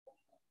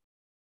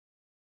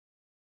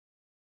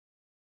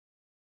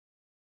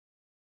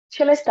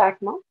Shall I start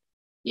now?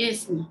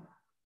 Yes.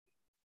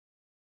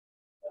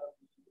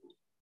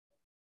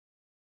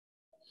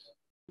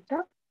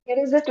 Here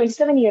is a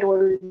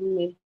 27-year-old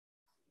male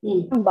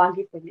from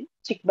Bagipalli,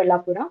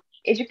 Chikballapura.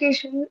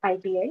 Education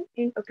ITI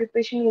and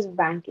occupation is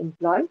bank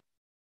employee.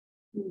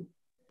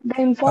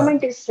 The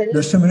informant is self.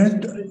 Just a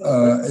minute.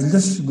 I'll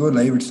just go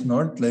live. It's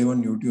not live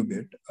on YouTube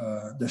yet.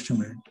 Just a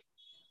minute.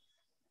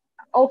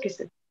 Okay,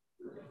 sir.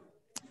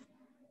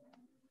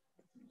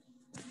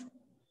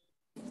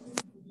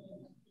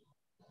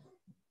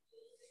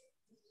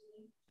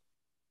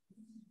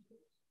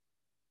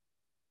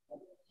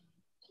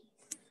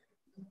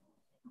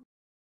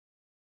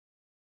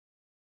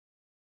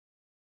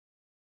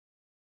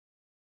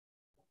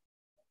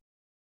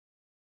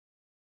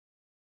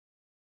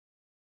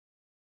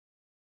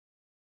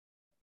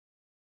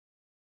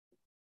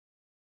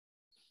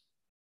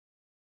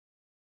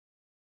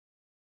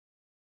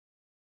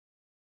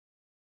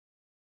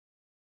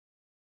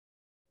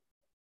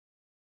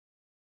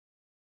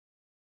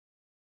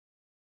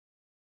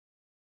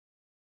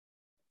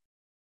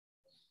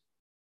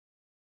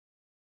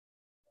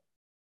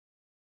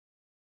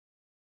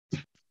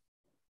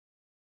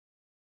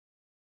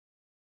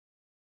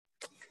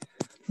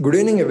 Good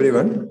evening,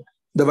 everyone.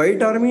 The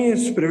White Army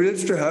is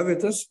privileged to have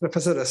with us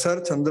Professor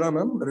S.R. Chandra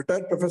ma'am,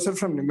 retired professor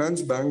from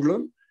NIMANS,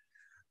 Bangalore,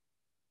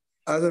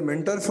 as a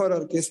mentor for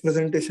our case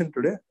presentation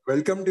today.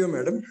 Welcome to you,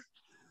 madam.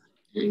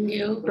 Thank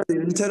you.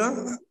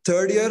 Inchara,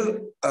 third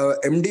year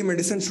MD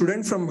medicine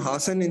student from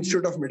Hassan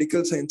Institute of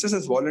Medical Sciences,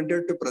 has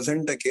volunteered to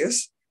present a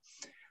case.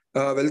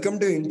 Welcome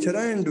to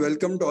Inchara and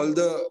welcome to all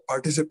the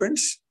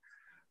participants.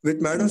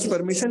 With madam's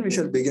permission, we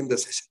shall begin the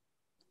session.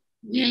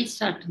 Yes,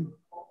 start.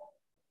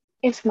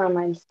 It's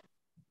ma'am.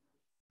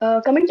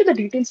 Coming to the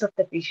details of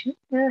the patient,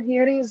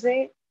 here is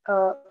a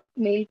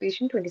male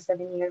patient,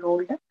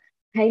 27-year-old,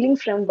 hailing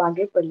from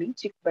Bagepalli,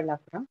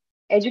 Chikballapura.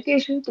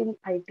 Education till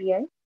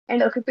ITI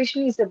and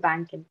occupation is a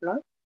bank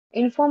employee.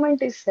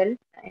 Informant is self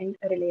and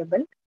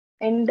reliable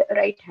and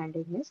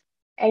right-handedness.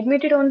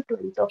 Admitted on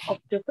 12th of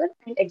October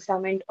and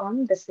examined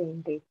on the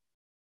same day.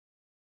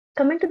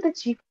 Coming to the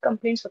chief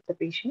complaints of the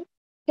patient,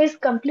 he is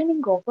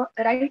complaining of a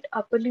right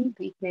upper limb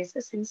weakness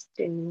since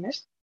 10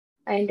 years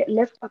and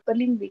left upper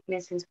limb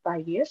weakness since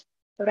 5 years,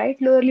 right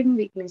lower limb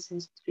weakness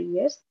since 3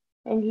 years,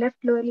 and left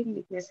lower limb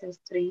weakness since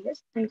 3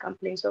 years, and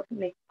complaints of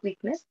neck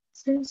weakness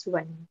since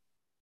 1 year.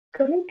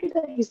 Coming to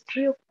the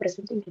history of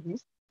presenting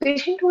illness,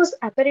 patient was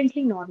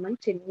apparently normal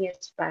 10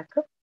 years back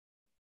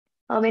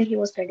when he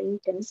was studying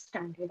 10th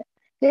standard.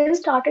 Then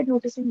started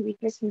noticing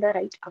weakness in the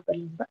right upper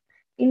limb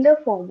in the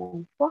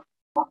form of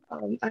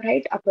a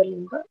right upper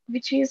limb,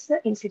 which is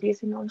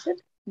insidious in onset,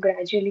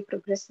 gradually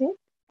progressive,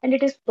 and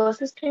it is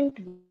persistent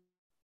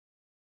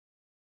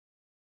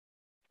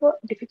for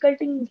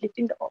difficulty in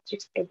lifting the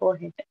objects above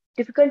head,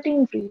 difficulty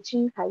in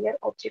reaching higher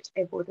objects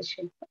above the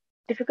shelf,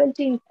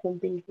 difficulty in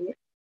combing hair,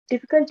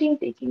 difficulty in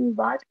taking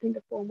bath in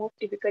the form of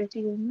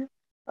difficulty in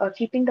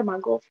keeping the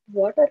mug of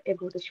water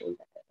above the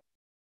shoulder.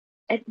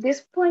 At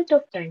this point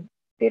of time,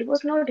 there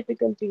was no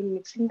difficulty in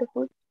mixing the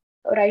food,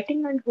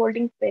 writing and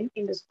holding pen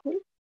in the school,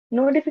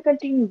 no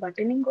difficulty in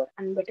buttoning or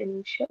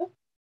unbuttoning shirt,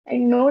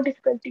 and no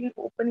difficulty in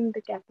opening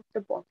the cap of the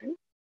bottle.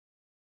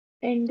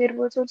 And there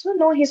was also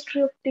no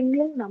history of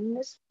tingling,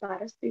 numbness,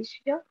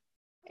 paresthesia,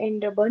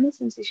 and a burning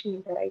sensation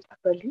in the right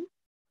upper limb.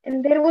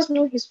 And there was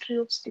no history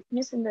of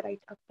stiffness in the right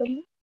upper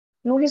limb,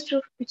 no history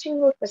of twitching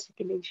or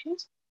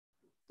fasciculations,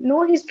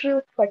 no history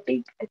of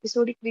fatigue,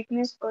 episodic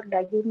weakness, or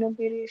diurnal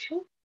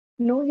variation,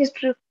 no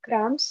history of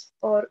cramps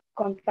or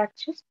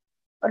contractures,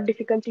 or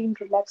difficulty in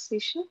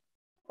relaxation,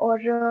 or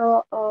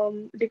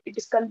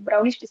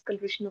brownish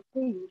discoloration of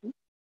the urine.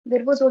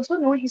 There was also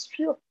no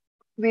history of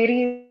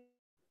variation.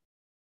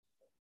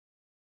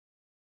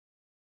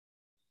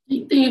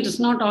 I think it is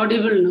not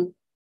audible now.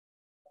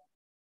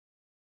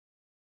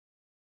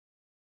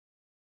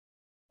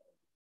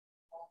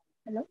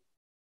 Hello?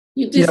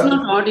 It is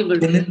not audible.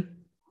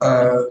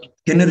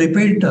 Can you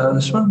repeat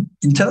this one?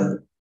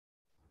 Inchara?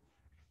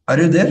 Are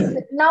you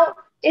there? Now,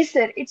 yes,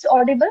 sir, it's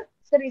audible.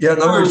 Sir, yeah,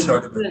 now it's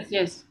audible.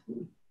 Yes.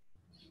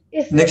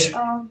 Yes, next.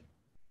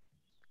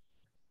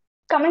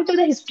 Coming to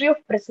the history of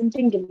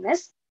presenting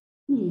illness,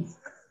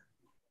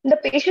 the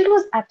patient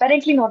was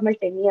apparently normal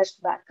 10 years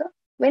back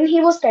when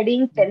he was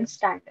studying 10th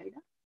standard.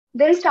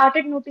 Then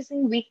started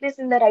noticing weakness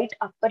in the right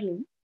upper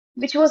limb,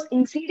 which was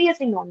insidious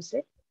in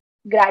onset,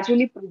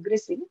 gradually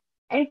progressing,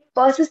 and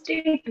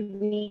persistent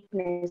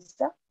weakness.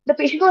 The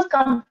patient was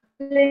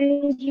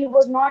complaining he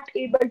was not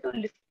able to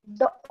lift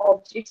the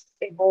objects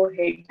above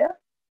head,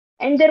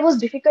 and there was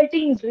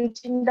difficulty in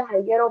reaching the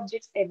higher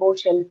objects above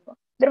shelf.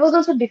 There was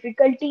also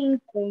difficulty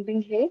in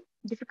combing hair,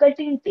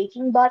 difficulty in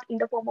taking bath in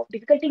the form of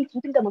difficulty in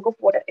keeping the mug of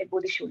water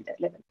above the shoulder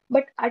level.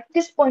 But at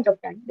this point of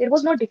time, there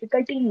was no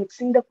difficulty in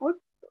mixing the food,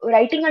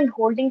 writing and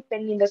holding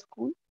pen in the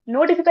school,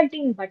 no difficulty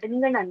in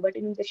buttoning and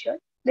unbuttoning the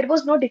shirt. There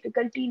was no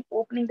difficulty in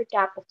opening the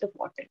cap of the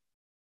bottle.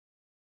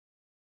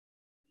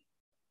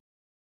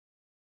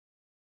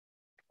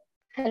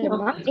 Hello,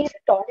 ma'am. Is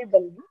it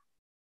audible?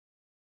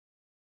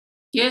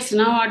 Yes,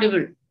 now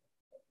audible.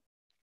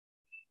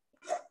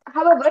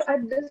 However,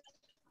 at this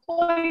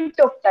point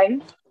of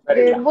time,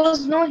 there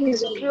was no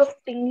history of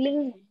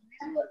tingling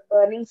or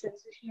burning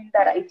sensation in the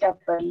right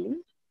upper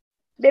limb.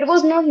 There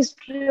was no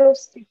history of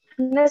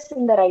stiffness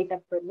in the right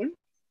upper limb.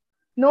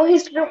 No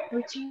history of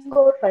twitching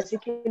or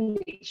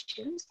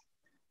fasciculations.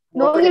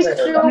 No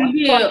history of fatigue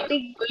Maybe or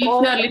if you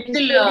are episodic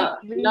little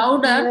weakness or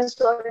louder, diurnal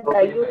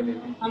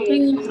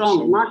something is variation.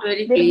 wrong, not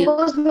very There clear.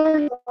 was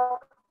no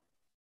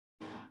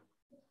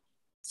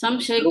Some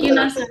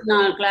shakiness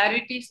and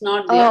clarity is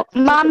not there.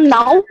 ma'am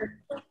now.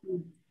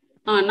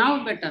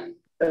 Now better.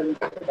 There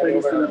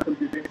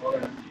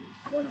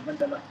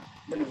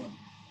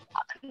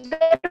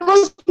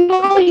was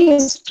no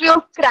history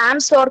of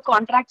cramps or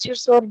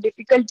contractures or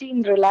difficulty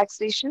in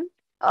relaxation.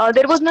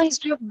 There was no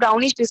history of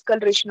brownish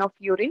discoloration of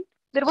urine.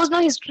 There was no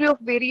history of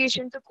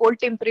variation to cold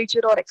temperature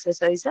or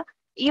exercise.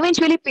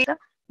 Eventually,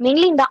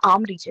 mainly in the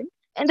arm region,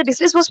 and the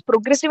disease was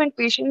progressive and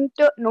patient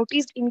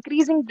noticed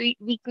increasing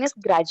weakness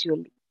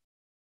gradually.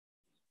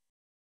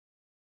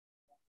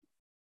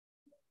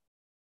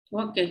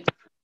 Okay.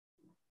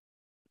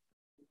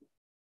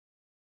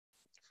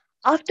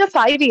 After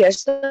 5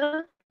 years,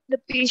 the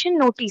patient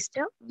noticed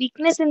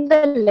weakness in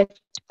the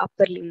left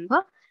upper limb,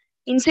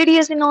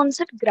 insidious in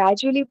onset,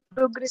 gradually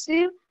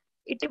progressive.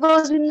 It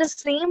was in the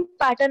same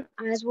pattern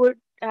as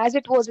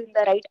it was in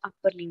the right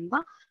upper limb.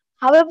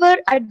 However,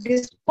 at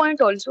this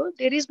point also,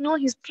 there is no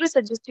history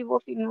suggestive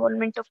of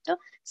involvement of the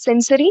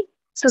sensory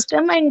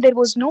system and there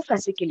was no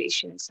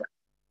fasciculations.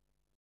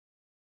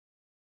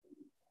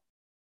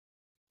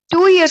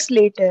 2 years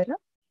later,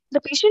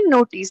 the patient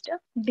noticed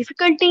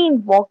difficulty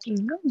in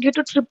walking due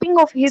to tripping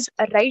of his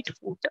right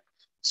foot.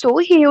 So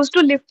he used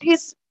to lift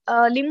his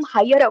limb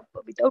higher up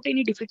without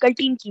any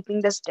difficulty in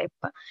keeping the step.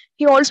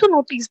 He also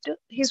noticed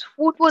his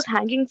foot was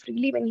hanging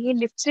freely when he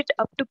lifts it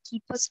up to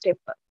keep a step.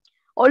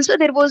 Also,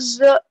 there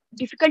was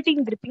difficulty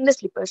in gripping the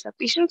slippers. A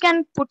patient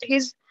can put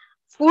his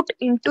foot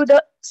into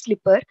the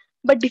slipper,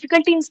 but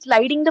difficulty in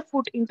sliding the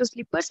foot into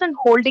slippers and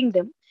holding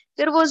them.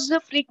 There was a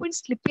frequent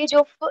slippage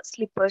of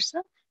slippers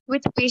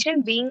with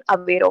patient being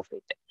aware of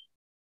it.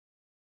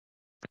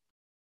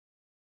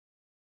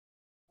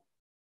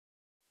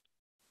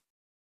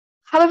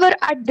 However,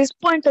 at this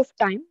point of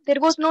time, there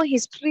was no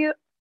history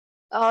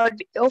of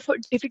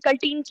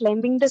difficulty in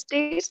climbing the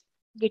stairs,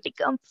 getting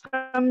up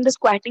from the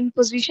squatting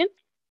position.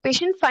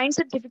 Patient finds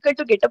it difficult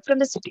to get up from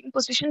the sitting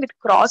position with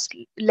crossed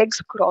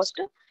legs crossed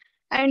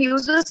and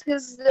uses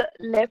his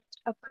left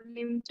upper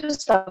limb to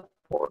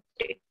support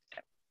it.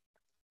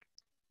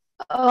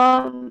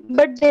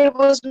 But there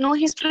was no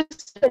history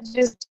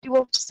suggestive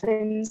of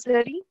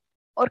sensory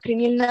or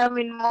cranial nerve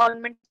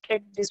involvement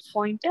at this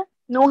point.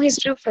 No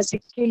history of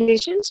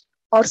fasciculations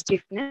or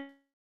stiffness.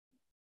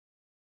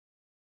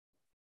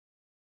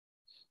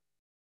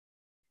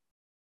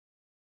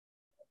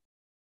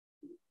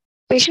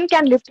 Patient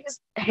can lift his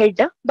head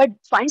but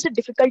finds it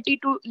difficulty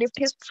to lift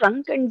his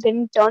trunk and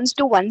then turns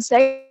to one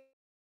side.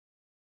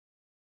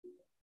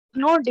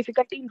 There was no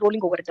difficulty in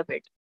rolling over the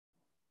bed.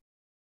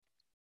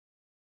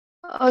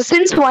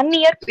 Since 1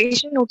 year,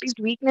 patient noticed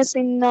weakness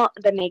in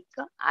the neck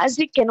as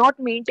he cannot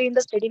maintain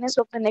the steadiness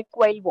of the neck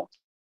while walking.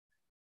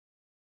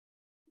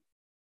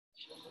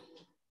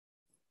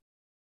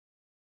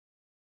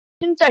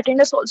 Patient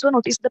attenders also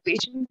noticed the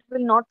patient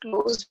will not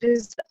close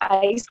his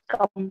eyes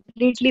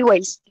completely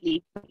while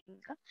sleeping,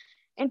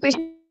 and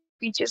patient showed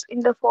features in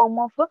the form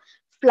of a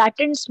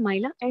flattened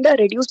smile and a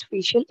reduced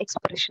facial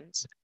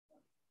expressions.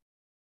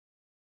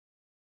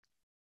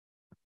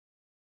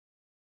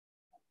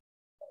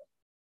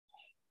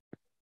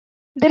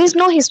 There is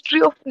no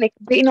history of neck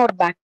pain or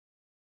back pain.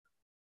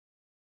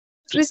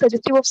 There is no history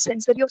suggestive of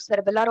sensory or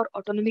cerebellar or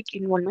autonomic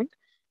involvement.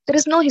 There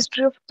is no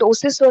history of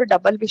ptosis or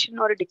double vision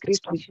or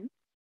decreased vision.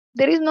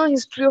 There is no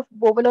history of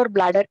bowel or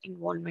bladder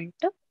involvement.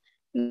 There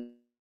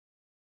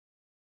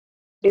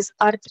is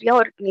no history of dysarthria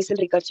or nasal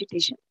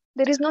regurgitation.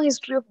 There is no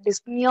history of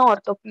dyspnea,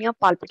 orthopnea,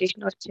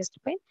 palpitation, or chest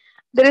pain.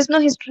 There is no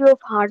history of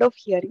hard of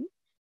hearing.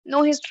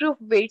 No history of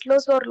weight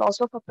loss or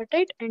loss of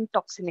appetite and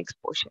toxin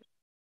exposure.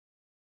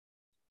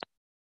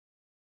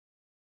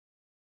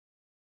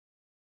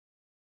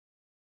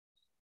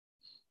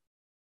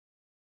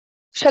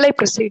 Shall I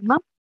proceed, ma'am?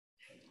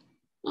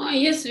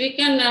 Yes, we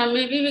can.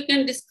 Maybe we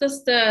can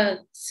discuss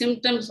the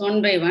symptoms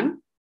one by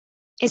one.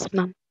 Yes,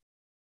 ma'am.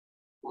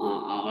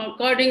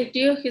 According to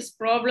you, his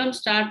problem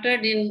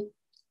started in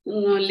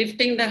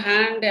lifting the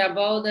hand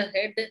above the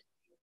head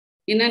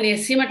in an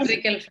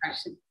asymmetrical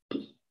fashion.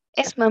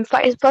 Yes, ma'am.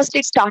 First,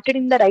 it started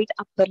in the right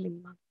upper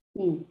limb, ma'am.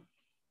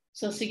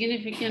 So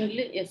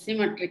significantly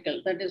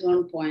asymmetrical. That is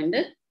one point.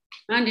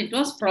 And it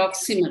was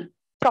proximal.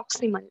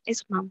 Proximal,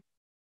 yes, ma'am.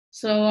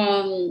 So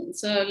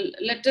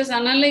let us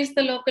analyze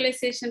the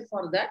localization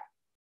for that.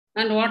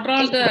 And what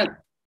are the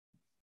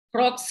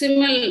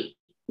proximal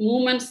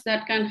movements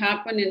that can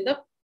happen in the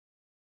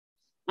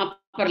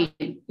upper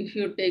limb? If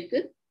you take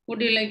it,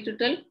 would you like to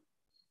tell?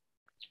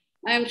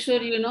 I am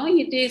sure you know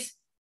it is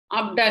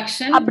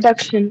abduction,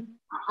 adduction,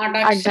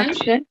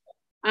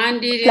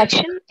 anterior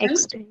flexion,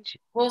 extension,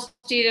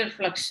 posterior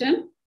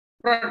flexion,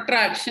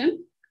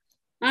 protraction,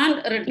 and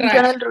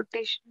retraction. Internal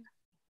rotation.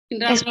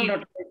 Internal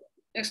rotation.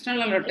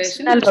 External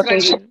rotation External and shrugging.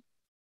 rotation.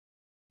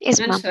 Yes,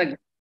 And ma'am. shrugging.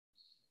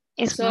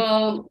 Yes, So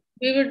ma'am.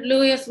 we would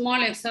do a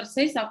small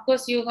exercise. Of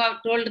course, you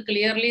have told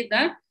clearly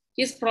that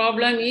his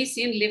problem is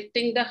in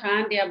lifting the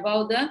hand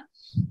above the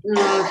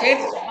head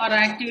or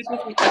activities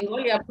which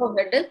involve above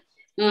head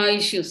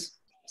issues.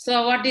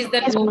 So what is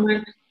that Yes, ma'am.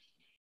 movement?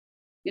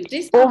 It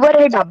is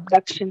Overhead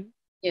abduction.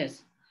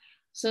 yes.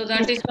 So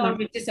that is Yes, the one ma'am.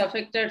 which is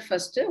affected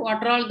first.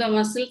 What are all the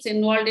muscles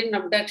involved in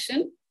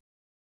abduction?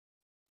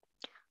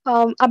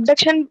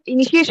 Abduction,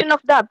 initiation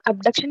of the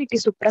abduction, it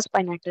is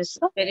supraspinatus.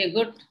 Very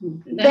good.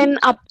 Then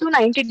up to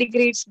 90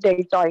 degrees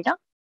deltoid.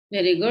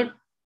 Very good.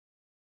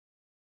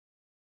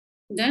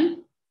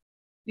 Then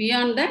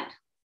beyond that,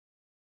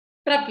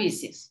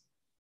 trapezius.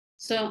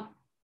 So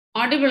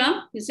audible,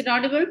 huh? Is it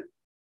audible?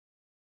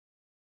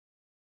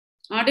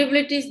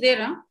 Audibility is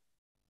there, huh?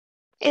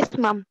 Yes,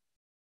 ma'am.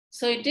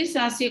 So it is,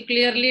 as you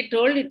clearly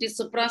told, it is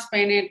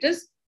supraspinatus,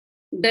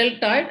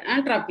 deltoid,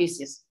 and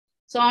trapezius.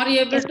 So are you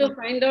able to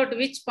find out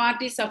which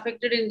part is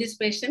affected in this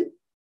patient?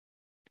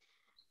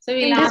 So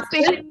we'll in this ask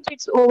patient,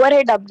 it's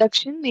overhead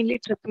abduction, mainly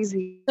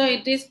trapezius. So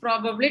it is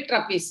probably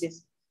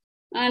trapezius.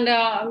 And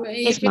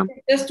Yes, if it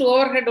is just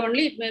overhead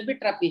only, it may be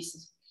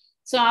trapezius.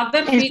 So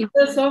other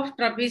features of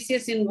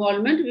trapezius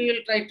involvement, we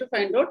will try to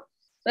find out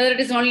whether it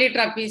is only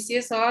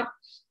trapezius or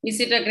is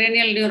it a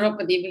cranial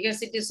neuropathy,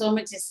 because it is so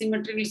much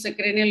asymmetry, it's a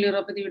cranial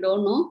neuropathy, we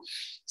don't know.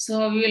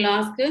 So we will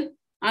ask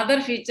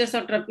other features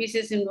of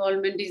trapezius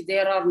involvement is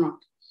there or not.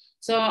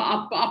 So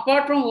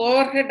apart from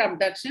overhead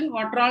abduction,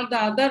 what are all the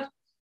other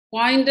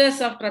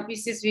pointers of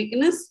trapezius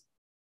weakness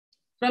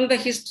from the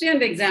history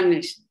and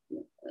examination?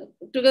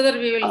 Together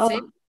we will say.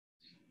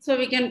 So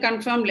we can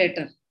confirm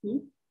later.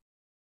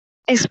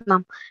 Yes,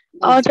 ma'am.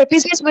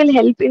 Trapezius will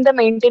help in the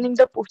maintaining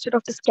the posture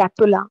of the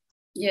scapula.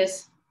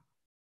 Yes.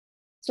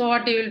 So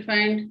what you will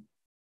find?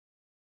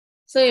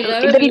 So you'll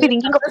have there will be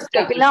ringing of the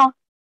scapula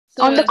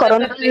on the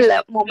coronal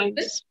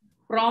movements.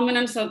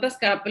 Prominence of the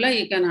scapula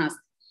you can ask.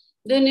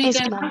 Then you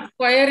can have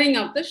squaring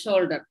of the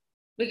shoulder,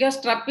 because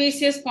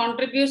trapezius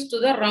contributes to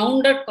the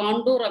rounded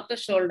contour of the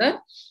shoulder.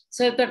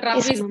 So if the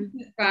trapezius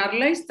is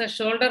paralyzed, the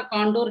shoulder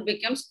contour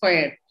becomes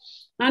squared.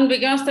 And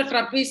because the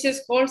trapezius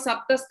holds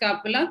up the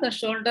scapula, the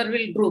shoulder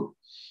will droop.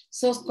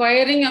 So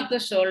squaring of the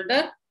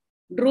shoulder,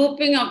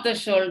 drooping of the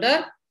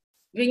shoulder,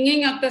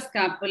 winging of the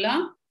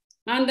scapula,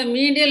 and the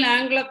medial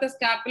angle of the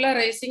scapula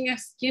raising a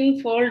skin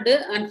fold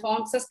and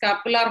forms a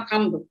scapular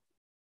hump.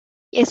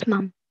 Yes,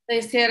 ma'am.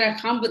 Is there a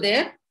hump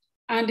there?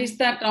 And is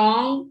that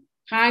arm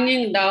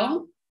hanging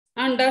down?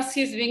 And does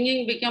his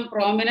winging become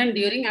prominent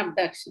during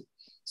abduction?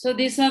 So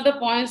these are the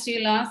points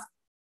you'll ask.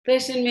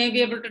 Patient may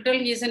be able to tell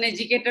he is an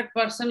educated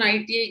person,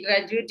 ITA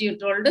graduate, you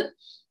told.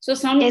 So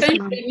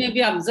sometimes they may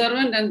be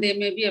observant and they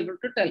may be able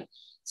to tell.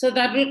 So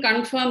that will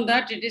confirm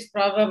that it is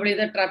probably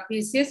the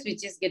trapezius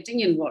which is getting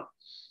involved.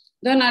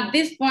 Then at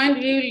this point,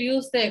 we will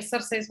use the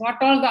exercise.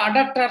 What all the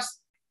adductors?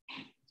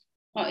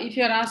 If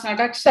you are asked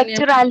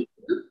adduction.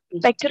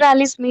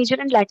 Pectoralis major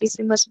and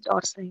latissimus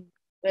dorsi.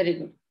 Very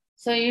good.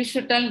 So you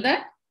should tell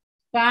that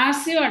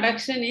passive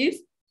adduction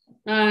is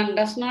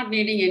does not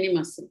needing any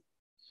muscle.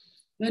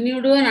 When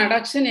you do an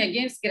adduction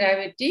against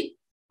gravity,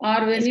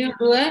 or when you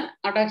do an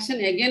adduction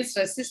against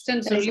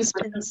resistance, only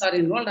muscles are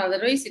involved.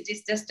 Otherwise, it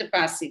is just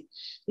passive.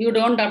 You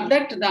don't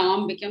abduct, the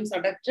arm becomes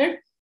adducted,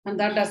 and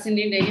that doesn't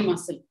need any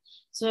muscle.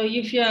 So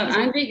if your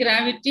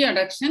anti-gravity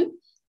adduction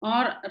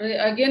or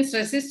against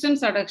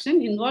resistance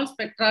adduction involves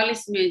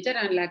pectoralis major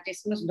and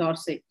latissimus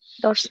dorsi.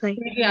 It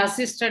may be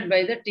assisted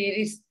by the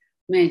teres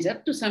major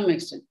to some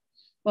extent.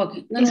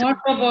 Okay. Then what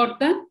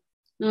about the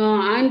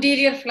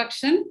anterior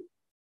flexion?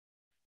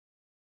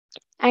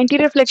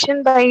 Anterior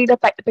flexion by the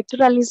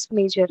pectoralis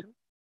major.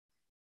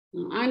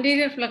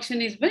 Anterior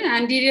flexion is by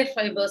anterior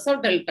fibers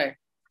of deltoid.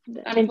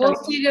 And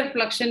posterior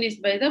flexion is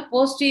by the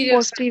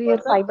posterior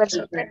fibers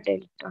of the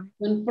deltoid.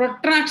 And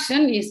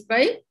protraction is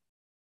by,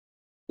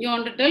 you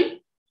want to tell?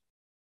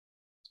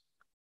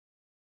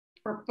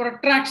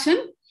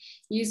 Protraction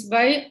is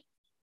by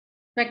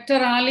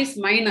pectoralis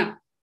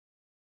minor.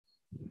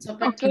 So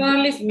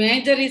pectoralis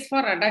major is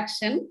for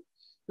adduction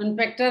and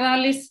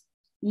pectoralis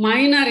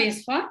minor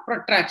is for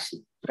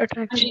protraction.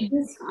 And it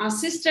is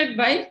assisted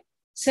by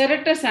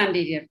serratus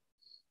anterior.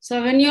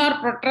 So when you are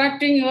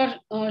protracting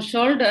your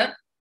shoulder,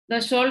 the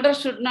shoulder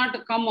should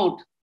not come out.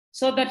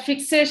 So that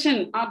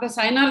fixation or the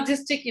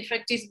synergistic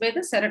effect is by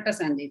the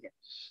serratus anterior.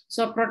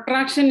 So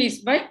protraction is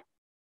by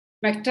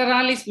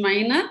pectoralis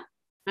minor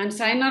and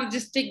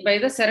synergistic by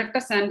the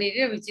serratus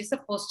anterior, which is a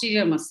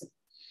posterior muscle.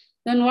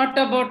 Then what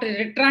about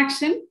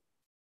retraction?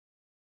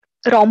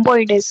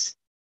 Rhomboides.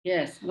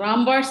 Yes,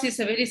 rhomboids is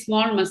a very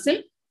small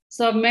muscle.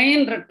 So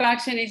main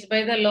retraction is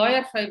by the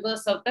lower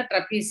fibers of the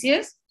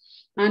trapezius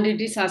and it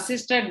is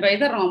assisted by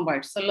the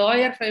rhomboids. So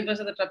lower fibers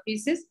of the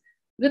trapezius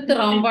with the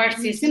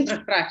rhomboids is in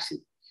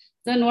retraction.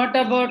 Then what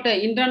about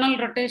internal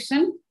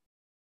rotation?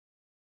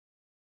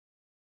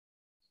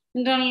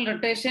 Internal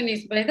rotation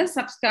is by the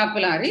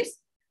subscapularis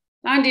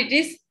and it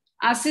is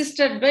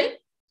assisted by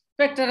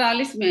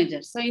pectoralis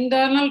major. So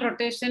internal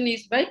rotation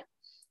is by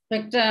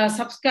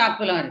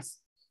subscapularis,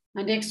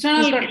 and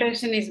external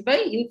rotation is by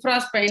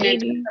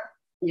infraspinator.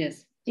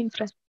 Yes.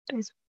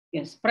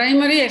 Yes.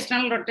 Primary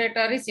external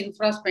rotator is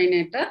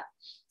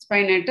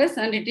infraspinatus,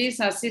 and it is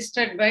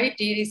assisted by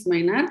teres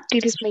minor.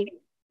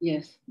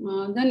 Yes.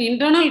 Then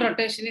internal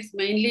rotation is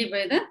mainly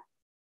by the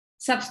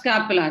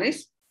subscapularis,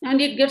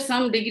 and it gets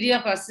some degree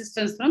of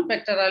assistance from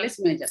pectoralis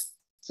major.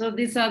 So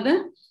these are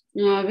the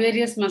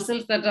various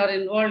muscles that are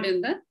involved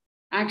in the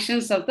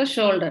actions of the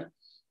shoulder.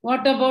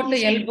 What about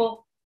the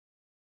elbow?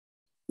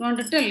 You want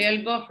to tell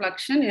elbow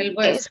flexion,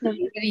 elbow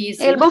extension? Very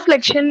easy. Elbow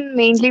flexion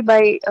mainly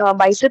by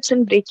biceps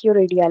and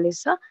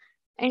brachioradialis,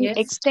 and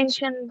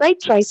extension by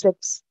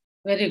triceps.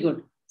 Very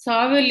good. So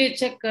how will you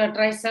check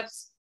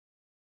triceps?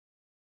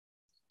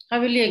 How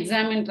will you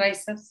examine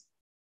triceps?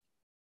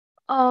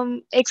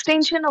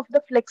 Extension of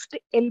the flexed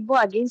elbow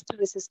against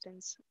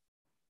resistance.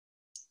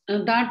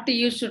 That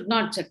you should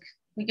not check,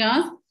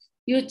 because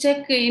you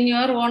check in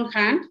your own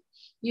hand.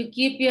 You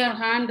keep your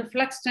hand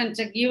flexed and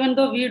check, even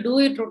though we do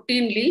it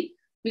routinely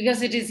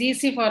because it is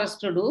easy for us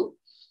to do.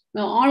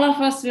 Now, all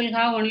of us will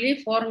have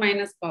only 4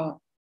 minus power.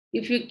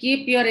 If you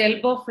keep your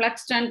elbow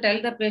flexed and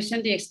tell the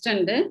patient to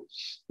extend,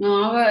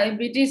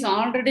 it is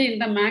already in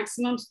the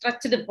maximum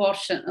stretched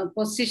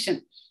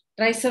position.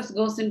 Triceps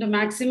goes into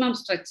maximum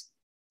stretch.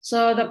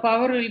 So the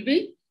power will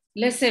be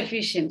less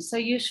efficient. So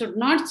you should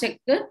not check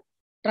the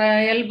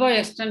elbow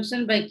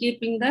extension by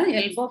keeping the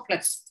elbow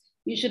flexed.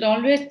 You should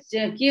always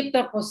keep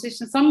the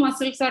position. Some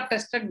muscles are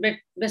tested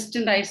best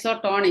in the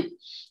isotonic,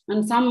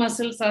 and some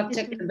muscles are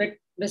checked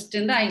best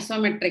in the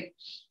isometric.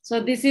 So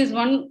this is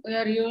one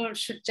where you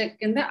should check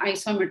in the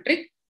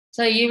isometric.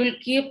 So you will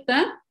keep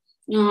the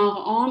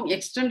arm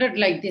extended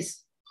like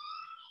this.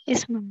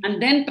 Yes, ma'am.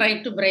 And then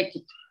try to break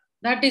it.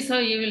 That is how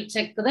you will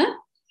check the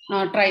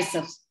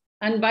triceps.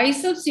 And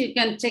biceps you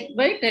can check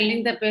by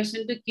telling the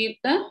patient to keep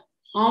the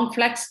arm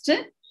flexed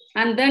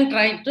and then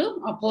try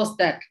to oppose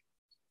that.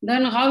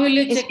 Then how will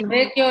you check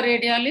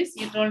brachioradialis?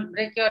 You told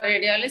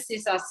brachioradialis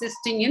is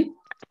assisting in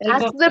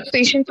elbow. Ask the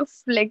patient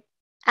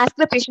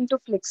to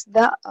flex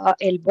the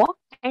elbow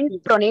and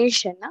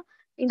pronation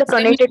in the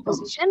pronated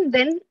position,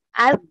 then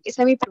as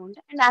semi-prone,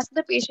 and ask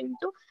the patient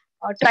to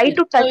try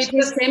to touch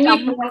his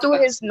thumb to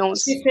his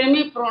nose.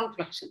 Semi-prone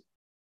flexion.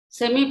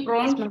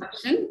 Semi-prone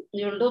flexion,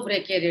 you will do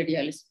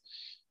brachioradialis.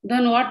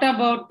 Then what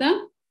about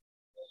the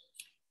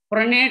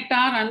pronator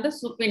and the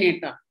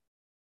supinator?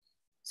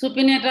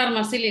 Supinator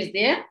muscle is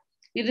there.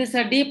 It is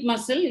a deep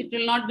muscle. It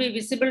will not be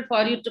visible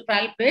for you to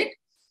palpate.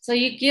 So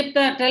you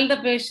tell the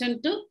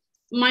patient to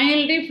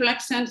mildly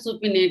flex and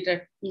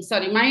supinated.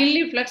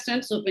 Mildly flexed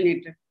and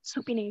supinated.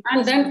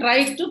 And then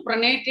try to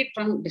pronate it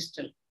from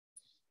distal.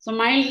 So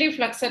mildly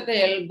flex at the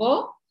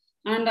elbow,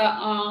 and the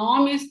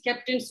arm is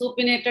kept in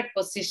supinated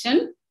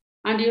position,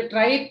 and you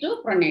try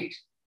to pronate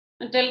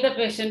and tell the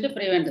patient to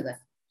prevent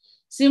that.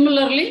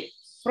 Similarly,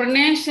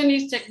 pronation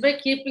is checked by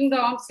keeping the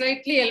arm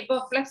slightly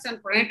elbow flexed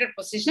and pronated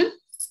position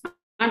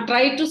and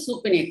try to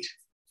supinate.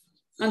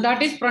 And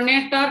that is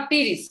pronator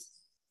teres.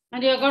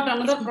 And you have got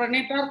another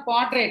pronator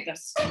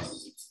quadratus.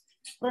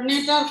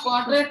 Pronator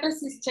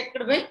quadratus is checked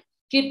by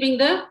keeping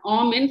the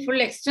arm in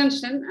full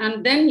extension,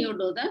 and then you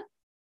do the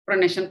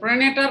pronation.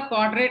 Pronator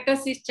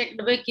quadratus is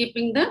checked by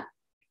keeping the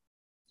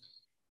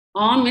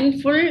arm in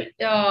full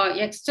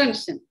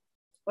extension,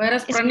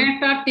 whereas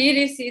pronator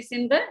teres is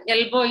in the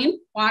elbow in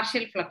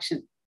partial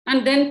flexion.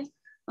 And then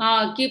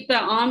keep the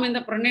arm in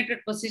the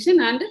pronated position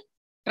and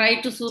try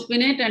to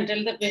supinate and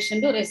tell the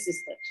patient to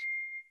resist that.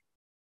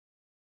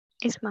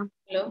 Yes, ma'am.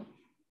 Hello?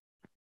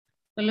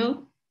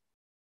 Hello?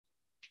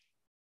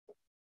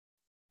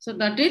 So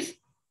that is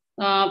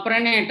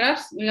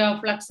pronators. We have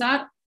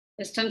flexor,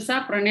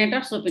 extensor,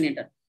 pronator,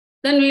 supinator.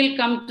 Then we will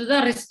come to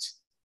the wrist.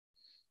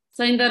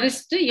 So in the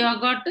wrist, you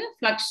have got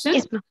flexion,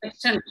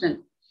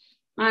 extension.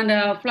 And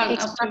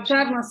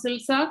flexor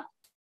muscles are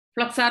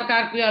flexor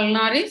carpi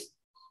ulnaris,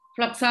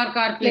 flexor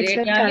carpi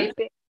radialis,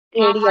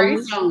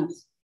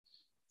 longus.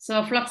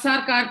 So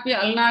flexor carpi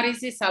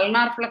ulnaris is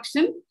ulnar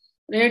flexion,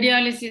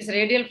 radialis is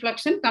radial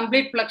flexion,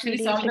 complete flexion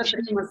is all the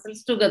three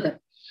muscles together.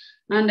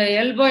 And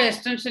elbow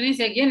extension is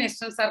again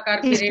extensor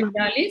carpi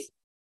radialis,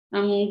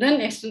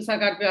 then extensor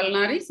carpi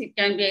ulnaris. It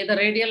can be either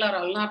radial or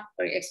ulnar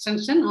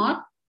extension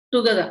or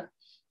together.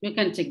 You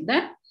can check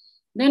that.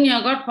 Then you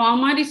have got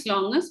palmaris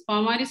longus.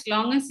 Palmaris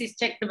longus is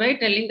checked by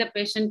telling the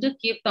patient to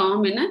keep the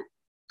arm in a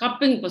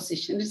cupping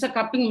position. It's a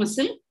cupping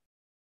muscle.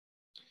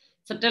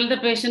 So tell the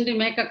patient to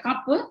make a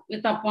cup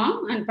with a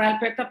palm and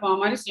palpate the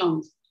palmaris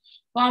longus.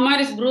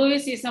 Palmaris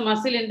brevis is a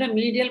muscle in the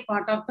medial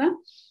part of the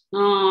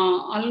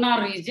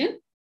ulnar region,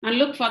 and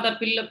look for the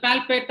pillow,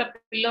 palpate the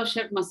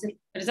pillow-shaped muscle.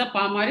 It is a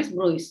palmaris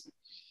brevis.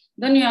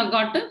 Then you have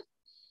got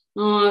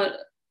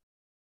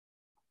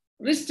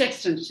wrist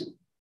extension.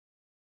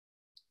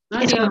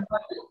 And you have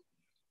got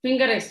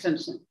finger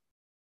extension.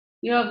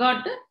 You have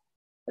got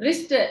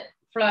wrist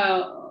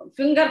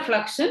finger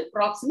flexion,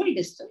 proximal,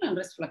 distal, and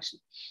wrist flexion.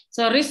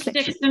 So wrist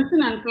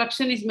extension and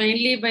flexion is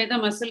mainly by the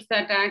muscles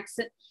that acts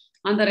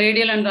on the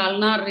radial and the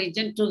ulnar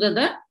region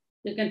together.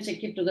 You can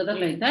check it together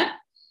like that.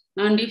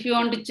 And if you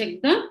want to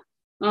check the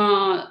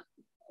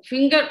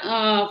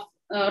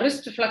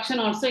wrist flexion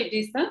also, it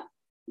is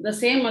the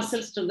same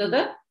muscles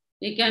together.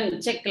 You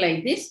can check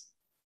like this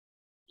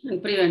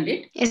and prevent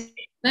it. Yes.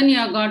 Then you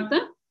have got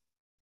the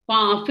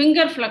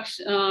finger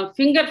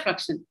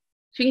flexion.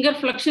 Finger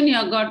flexion, you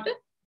have got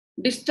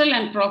distal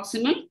and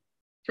proximal.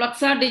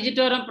 Flexor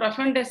digitorum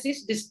profundus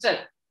is distal.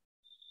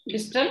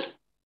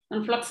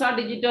 And flexor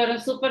digitorum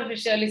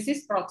superficialis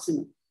is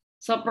proximal.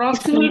 So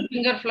proximal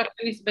finger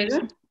flexion is by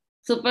the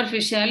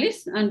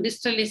superficialis and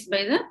distal is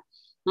by the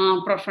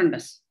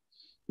profundus.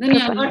 Then you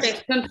have got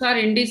extensor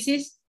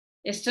indicis,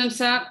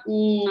 extensor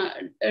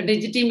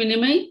digiti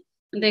minimi,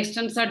 and the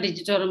extensor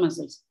digitorum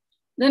muscles.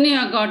 Then you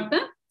have got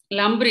the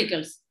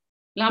lumbricals.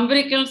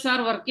 Lumbricals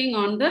are working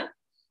on the,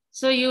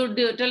 so you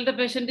tell the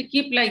patient to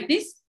keep like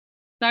this.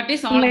 That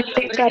is all the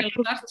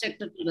lumbricals are checked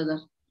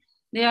together.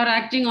 They are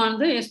acting on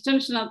the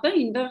extension of the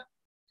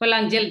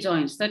interphalangeal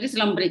joints. That is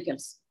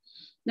lumbricals.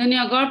 Then you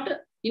have got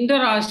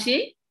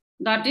interossei,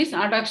 that is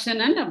adduction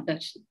and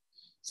abduction.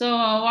 So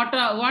what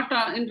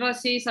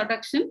interossei is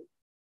adduction?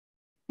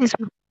 Yes,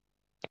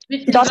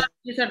 which interossei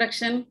is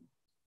adduction?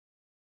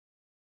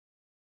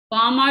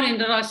 Palmar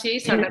interossei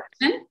is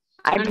adduction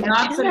and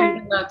dorsal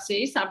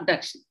interossei is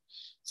abduction.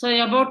 So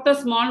about the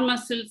small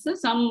muscles,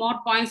 some more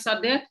points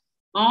are there.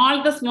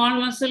 All the small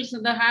muscles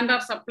in the hand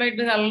are supplied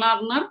with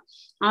ulnar nerve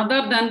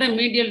other than the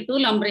medial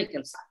two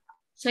lumbricals.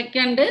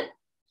 Second,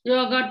 you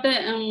have got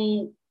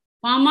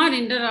palmar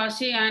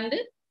interossei and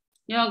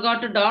you have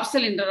got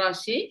dorsal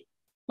interossei.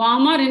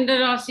 Palmar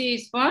interossei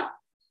is for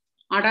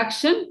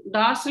adduction,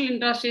 dorsal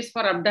interossei is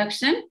for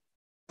abduction.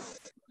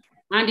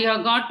 And you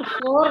have got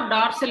 4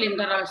 dorsal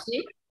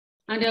interossei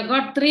and you have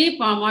got 3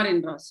 palmar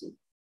interossei.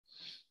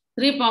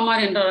 3 palmar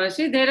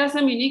interossei. There are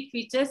some unique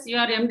features. You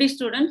are MD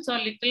student, so a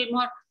little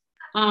more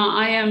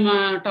I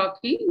am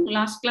talking.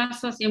 Last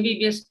class was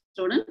MBBS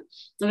student,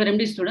 we are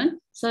MD student.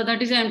 So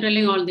that is I am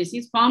telling all this.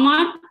 Is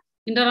palmar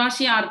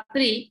interossei are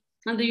 3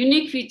 and the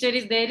unique feature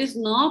is there is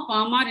no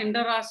palmar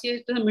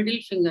interossei to the middle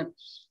finger.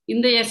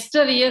 In the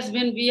yesterday years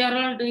when we are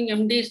all doing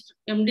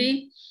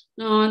MD,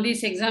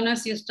 these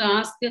examiners used to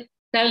ask,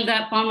 tell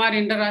the palmar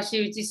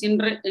interossei which is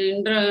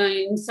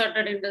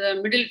inserted into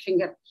the middle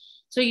finger.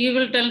 So you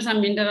will tell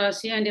some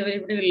interossei and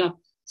everybody will laugh.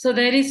 So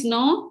there is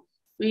no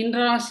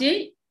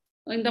interossei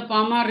in the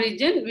palmar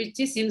region which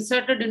is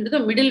inserted into the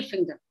middle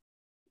finger.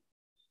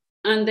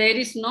 And there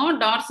is no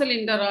dorsal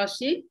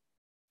interossei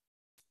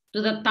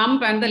to the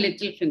thumb and the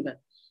little finger.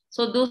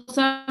 So those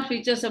are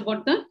features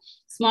about the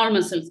small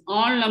muscles.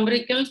 All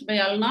lumbricals by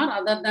ulnar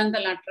other than the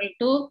lateral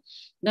 2.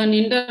 Then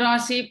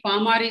interossei,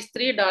 palmar is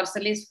 3,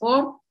 dorsal is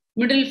 4.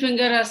 Middle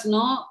finger has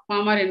no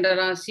palmar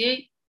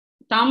interossei.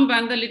 Thumb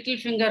and the little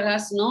finger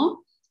has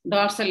no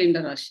dorsal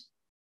interossei.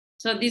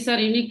 So these are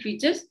unique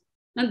features.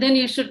 And then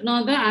you should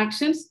know the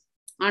actions.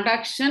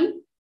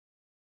 Adduction,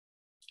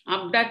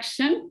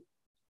 abduction,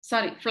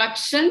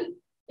 flexion,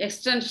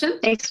 extension,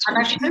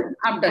 adduction,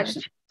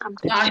 abduction.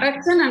 So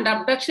adduction and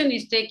abduction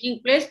is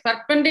taking place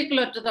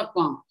perpendicular to the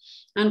palm.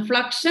 And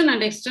flexion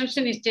and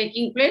extension is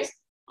taking place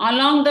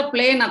along the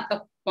plane of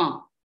the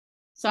palm.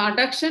 So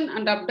adduction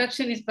and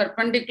abduction is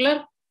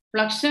perpendicular,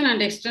 flexion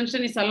and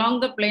extension is along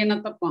the plane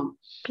of the palm.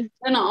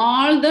 Then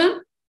all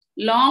the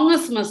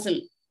longest muscle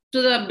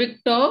to the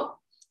big toe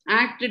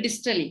act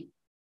distally.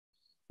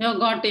 You have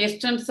got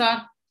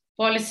extensor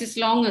pollicis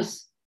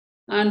longus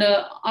and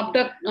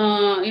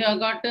you have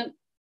got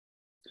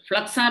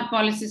flexor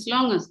pollicis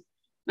longus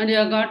and you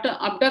have got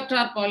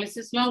abductor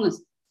pollicis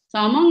longus. So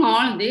among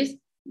all these,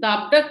 the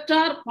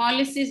abductor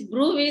pollicis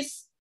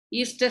brevis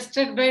is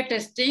tested by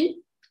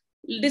testing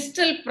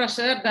distal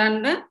pressure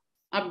than the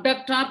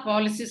abductor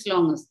pollicis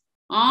longus.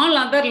 All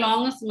other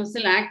longest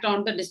muscle act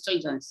on the distal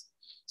joints.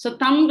 So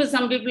thumb,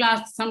 some people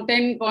ask some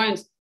 10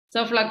 points.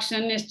 So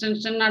flexion,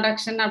 extension,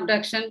 adduction,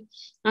 abduction,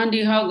 and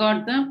you have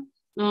got the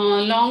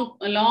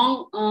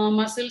long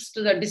muscles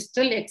to the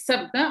distal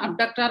except the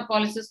abductor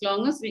pollicis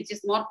longus, which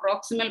is more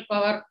proximal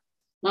power,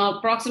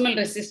 proximal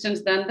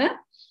resistance than the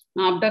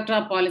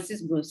abductor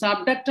pollicis brevis. So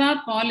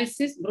abductor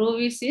pollicis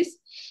brevis is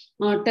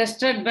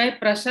tested by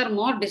pressure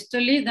more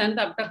distally than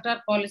the abductor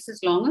pollicis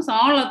longus.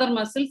 All other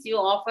muscles you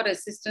offer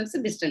resistance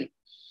distally.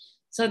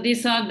 So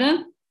these are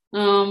the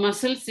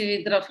muscles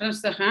with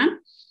reference to the hand.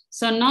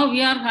 So now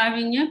we are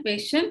having a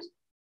patient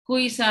who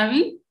is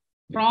having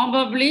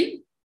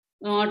probably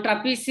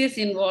trapezius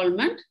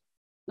involvement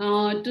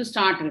to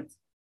start with.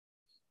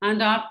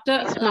 And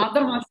after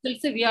other muscles,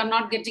 we are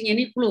not getting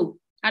any clue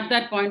at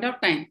that point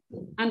of time.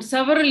 And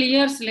several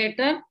years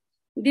later,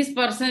 this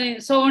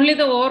person, so only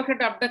the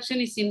overhead abduction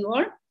is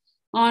involved.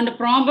 And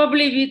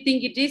probably we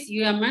think it is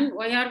UMN.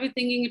 Why are we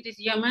thinking it is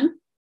UMN?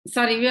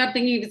 Sorry, we are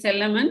thinking it is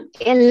LMN.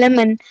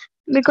 LMN,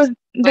 because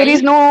there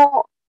is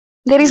no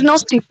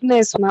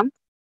stiffness, ma'am.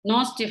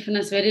 No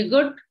stiffness, very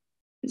good.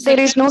 There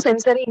is no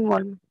sensory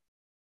involvement.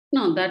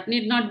 No, that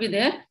need not be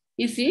there.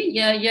 You see,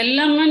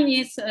 LMN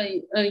is,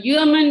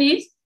 UMN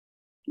is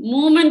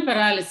movement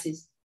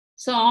paralysis.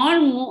 So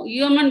all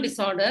UMN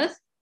disorders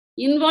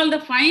involve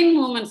the fine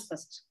movements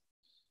first.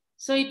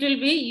 So it will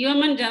be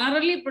human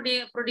generally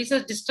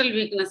produces distal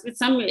weakness with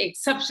some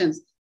exceptions.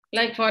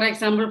 Like for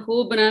example,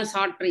 Humeral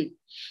artery,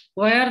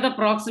 where the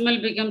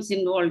proximal becomes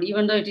involved,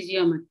 even though it is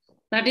human.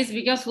 That is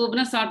because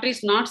Humeral artery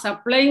is not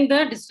supplying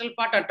the distal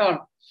part at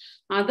all.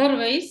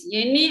 Otherwise,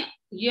 any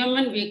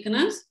human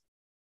weakness,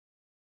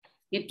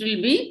 it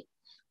will be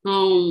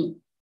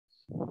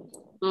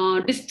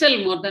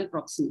distal more than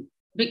proximal,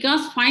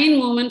 because fine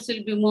movements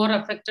will be more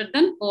affected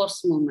than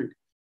coarse movement.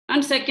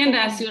 And second,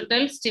 as you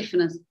tell,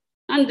 stiffness.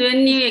 And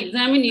when you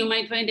examine, you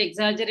might find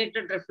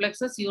exaggerated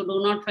reflexes. You do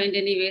not find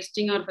any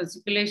wasting or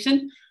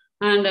fasciculation.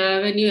 And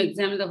when you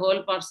examine the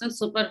whole person,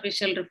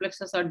 superficial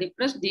reflexes are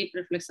depressed, deep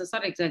reflexes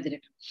are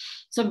exaggerated.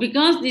 So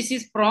because this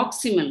is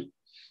proximal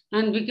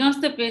and because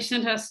the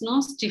patient has no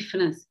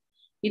stiffness,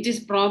 it is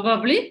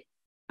probably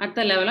at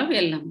the level of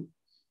LM.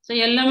 So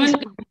LM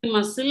can be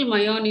muscle,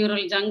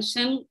 myoneural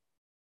junction,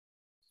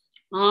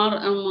 or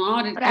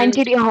it can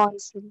anterior horn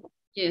cell.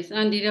 Yes,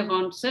 anterior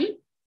horn cell.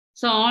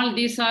 So all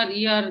these are,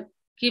 you are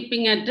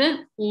keeping at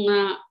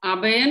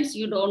abeyance,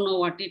 you don't know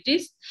what it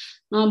is.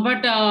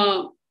 But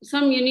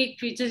some unique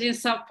features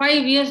is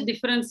 5 years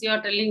difference you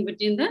are telling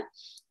between the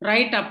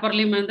right upper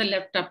limb and the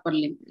left upper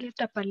limb.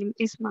 Left upper limb,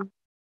 yes, ma'am.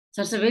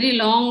 So it's a very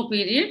long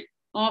period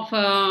of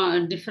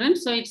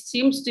difference. So it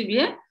seems to be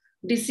a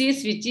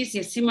disease which is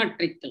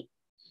asymmetrical,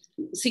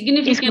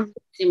 significant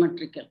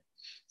asymmetrical.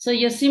 So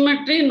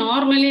asymmetry,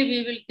 normally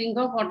we will think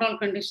of what all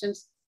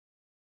conditions?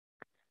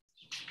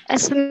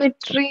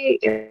 Asymmetry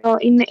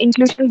in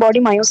inclusion body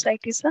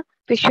myositis,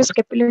 Fascio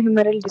Scapulo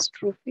Humeral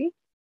Dystrophy.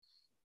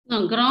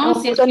 No,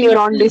 gross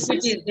neuron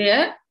disease is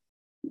there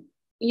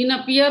in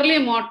a purely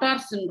motor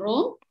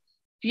syndrome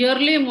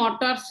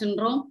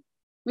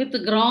with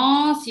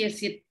gross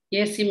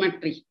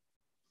asymmetry.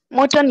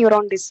 Motor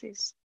neuron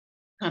disease.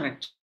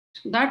 Correct.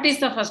 That is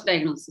the first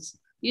diagnosis.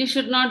 You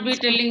should not be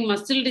telling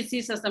muscle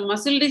diseases. The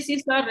muscle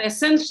diseases are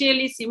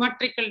essentially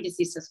symmetrical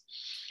diseases.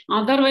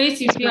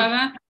 Otherwise, if you have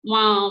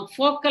a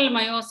focal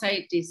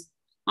myositis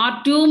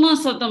or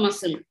tumors of the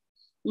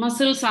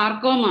muscle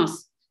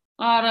sarcomas,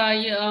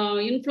 or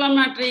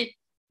inflammatory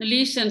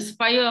lesions,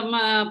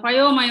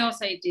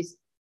 pyomyositis,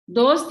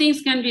 those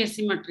things can be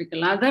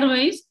asymmetrical.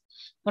 Otherwise,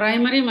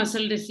 primary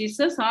muscle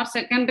diseases or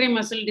secondary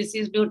muscle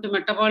disease due to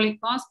metabolic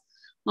cause,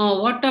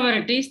 whatever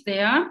it is, they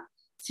are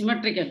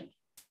symmetrical.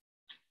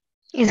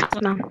 Yes,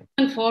 ma'am.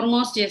 And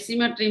foremost,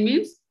 asymmetry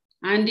means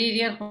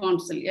anterior horn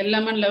cell,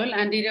 LMN level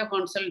anterior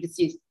horn cell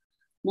disease,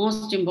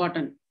 most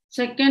important.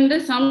 Second,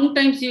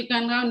 sometimes you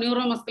can have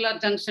neuromuscular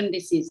junction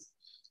disease,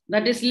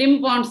 that is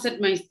limb onset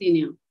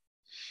myasthenia.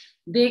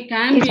 They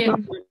can be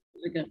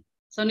asymmetrical.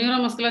 So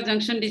neuromuscular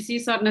junction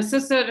disease are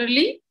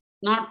necessarily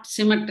not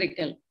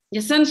symmetrical.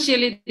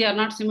 Essentially, they are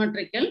not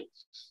symmetrical.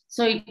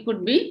 So it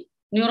could be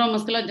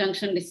neuromuscular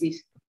junction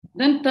disease.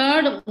 Then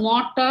third,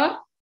 motor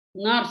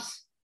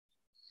nerves.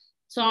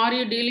 So are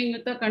you dealing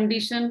with a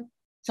condition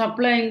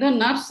supplying the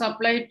nerve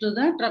supplied to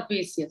the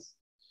trapezius?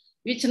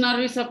 Which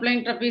nerve is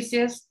supplying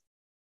trapezius?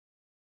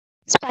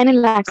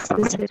 Spinal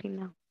accessory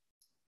now.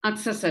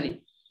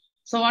 Accessory.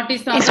 So what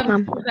is the other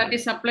nerve that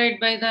is supplied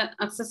by the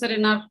accessory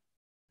nerve?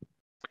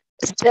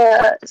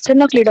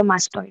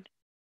 Sternocleidomastoid.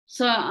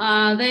 So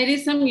there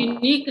is some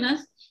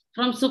uniqueness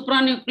from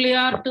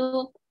supranuclear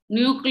to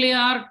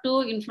nuclear to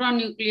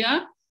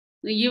infranuclear.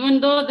 Even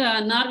though the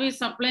nerve is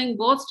supplying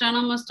both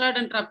sternomastoid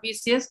and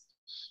trapezius,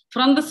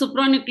 from the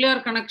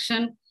supranuclear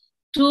connection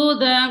to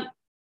the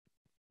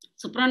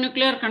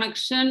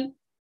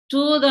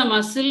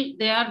muscle,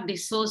 they are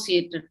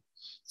dissociated.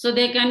 So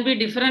they can be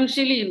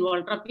differentially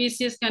involved.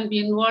 Trapezius can be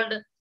involved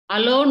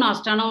alone or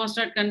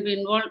sternomastoid can be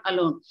involved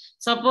alone.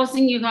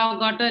 Supposing you have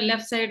got a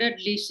left-sided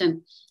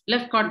lesion,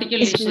 left cortical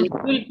lesion, you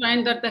will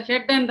find that the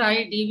head and the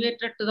eye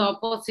deviated to the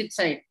opposite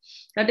side.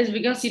 That is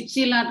because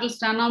ipsilateral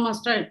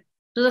sternomastoid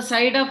to the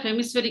side of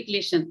hemispheric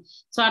lesion.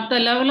 So at the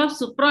level of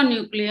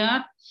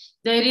supranuclear,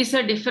 there is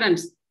a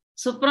difference.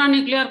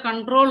 Supranuclear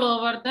control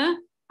over the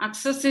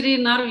accessory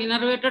nerve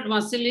innervated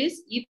muscle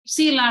is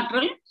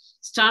ipsilateral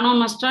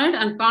sternomastoid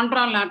and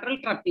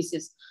contralateral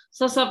trapezius.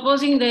 So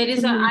supposing there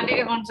is an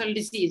anterior horn cell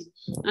disease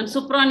and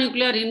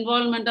supranuclear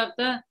involvement of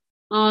the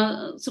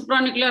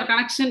supranuclear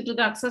connection to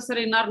the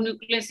accessory nerve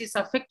nucleus is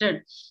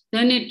affected,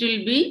 then it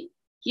will be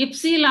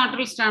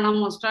ipsilateral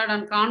sternomastoid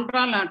and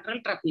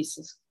contralateral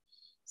trapezius.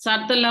 So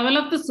at the level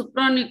of the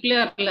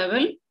supranuclear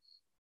level,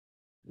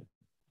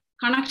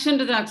 connection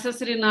to the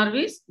accessory nerve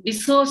is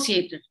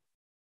dissociated.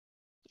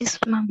 Yes,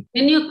 ma'am.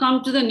 When you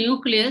come to the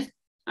nucleus,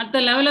 at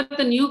the level of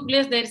the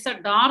nucleus, there is a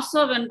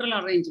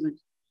dorsoventral arrangement.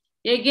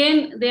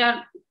 Again, they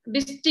are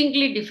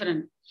distinctly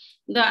different.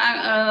 The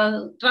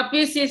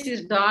trapezius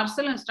is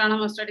dorsal and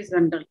sternomastoid is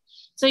ventral.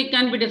 So it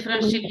can be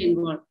differentially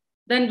involved.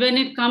 Then when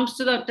it comes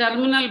to the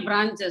terminal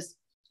branches,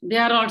 they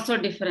are also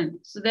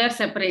different. So they are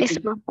separating.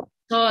 Yes,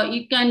 so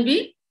it can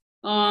be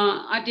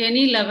at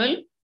any level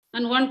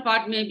and one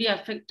part may be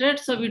affected.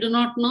 So we do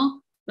not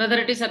know whether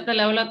it is at the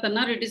level of the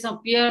nerve. It is a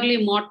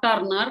purely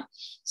motor nerve.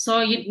 So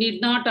it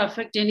need not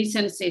affect any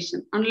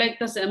sensation. Unlike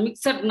the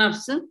mixed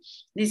nerves,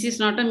 this is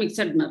not a mixed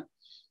nerve.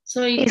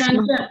 So it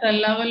can be at the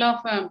level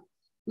of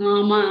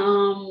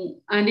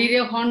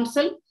anterior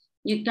hornsel.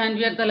 It can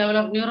be at the level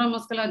of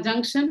neuromuscular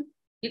junction.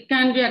 It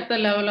can be at the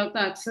level of the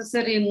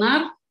accessory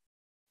nerve.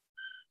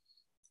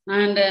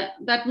 And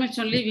that much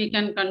only we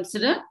can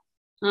consider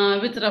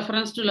with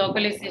reference to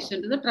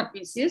localization to the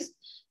trapezius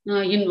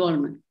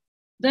involvement.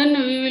 Then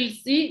we will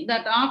see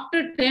that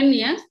after 10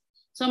 years,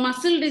 so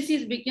muscle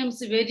disease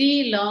becomes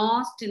very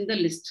last in the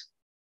list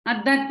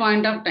at that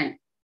point of time.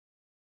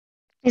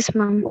 Yes,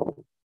 ma'am.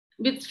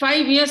 With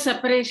 5 years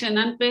separation,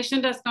 and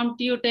patient has come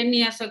to you 10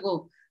 years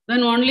ago,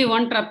 when only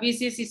one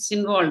trapezius is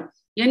involved,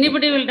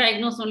 anybody will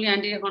diagnose only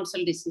anterior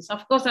hornsel disease.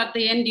 Of course, at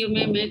the end, you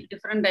may make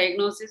different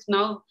diagnosis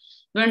now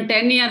when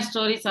 10-year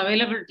story is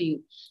available to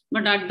you.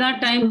 But at that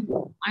time,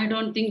 I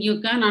don't think you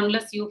can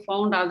unless you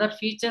found other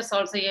features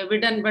also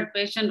evident, but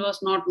patient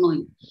was not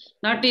knowing.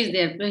 That is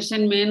there.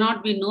 Patient may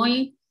not be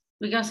knowing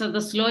because of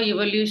the slow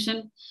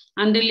evolution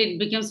until it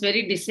becomes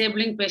very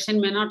disabling. Patient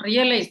may not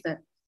realize that.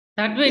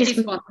 That way it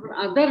is possible.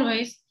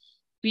 Otherwise,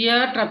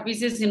 pure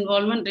trapezius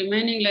involvement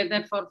remaining like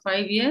that for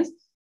 5 years,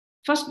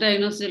 first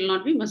diagnosis will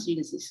not be muscle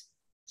disease.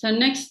 So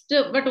next,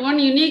 but one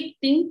unique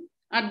thing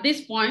at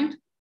this point,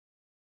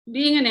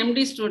 being an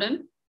MD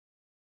student,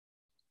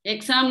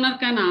 examiner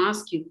can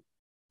ask you.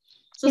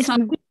 So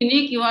something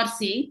unique you are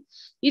seeing,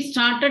 it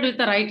started with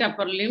the right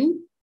upper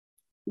limb,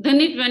 then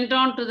it went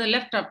on to the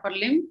left upper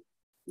limb,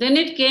 then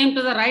it came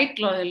to the right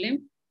lower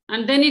limb,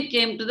 and then it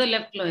came to the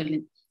left lower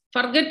limb.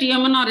 Forget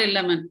Yeoman or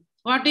Ellman.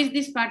 What is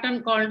this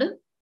pattern called?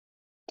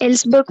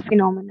 Ellsberg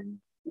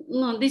phenomenon.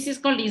 No, this is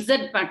called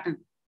Z pattern.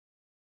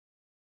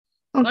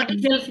 Okay. What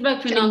is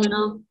Ellsberg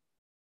phenomenon?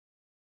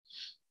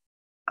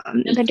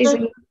 That is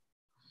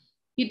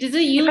it is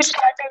a U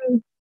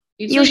shape.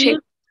 It's a U.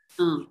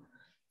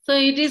 So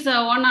it is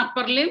one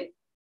upper limb,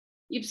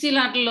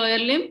 ipsilateral lower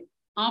limb,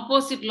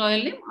 opposite lower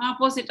limb,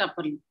 opposite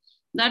upper limb.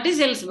 That is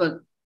Ellsberg.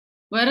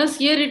 Whereas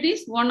here it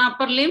is one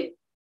upper limb,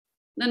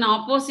 then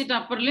opposite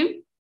upper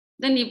limb,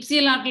 then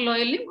ipsilateral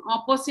lower limb,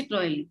 opposite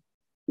lower limb.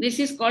 This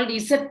is called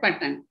Z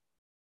pattern.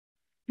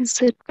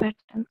 Z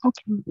pattern,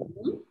 okay.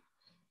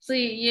 So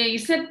a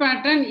Z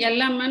pattern,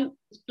 LMN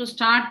to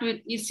start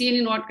with is seen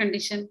in what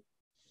condition?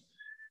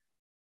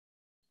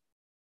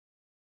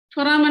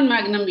 Foramen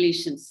magnum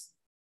lesions.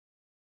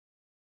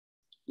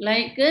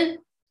 Like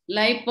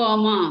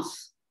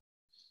lipomas,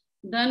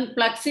 then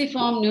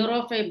plexiform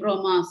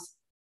neurofibromas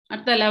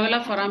at the level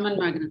of foramen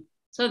magnum.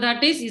 So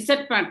that is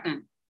Z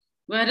pattern.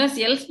 Whereas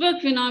Ellsberg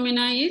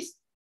phenomena is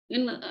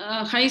in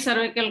high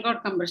cervical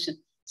cord compression.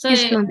 So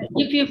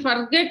if you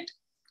forget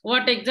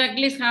what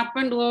exactly has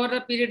happened over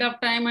a period of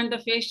time and the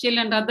facial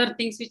and other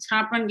things which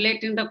happened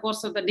late in the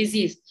course of the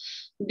disease,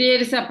 there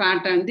is a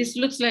pattern. This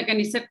looks like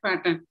an Z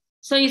pattern.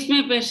 So is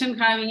my patient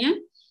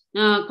having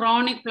a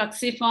chronic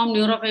plexiform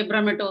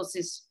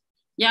neurofibromatosis?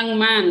 Young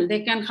man,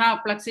 they can have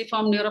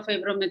plexiform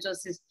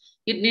neurofibromatosis.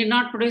 It need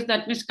not produce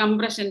that much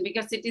compression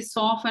because it is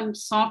soft and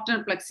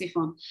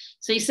plexiform.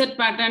 So Z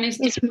pattern is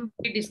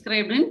typically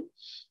described in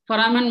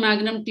foramen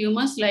magnum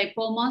tumors,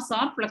 lipomas,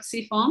 or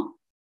plexiform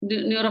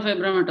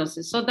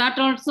neurofibromatosis. So that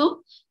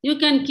also you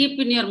can keep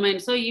in your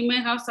mind. So you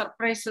may have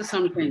surprises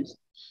sometimes.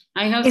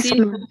 I have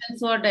seen patients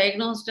who are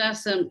diagnosed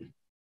as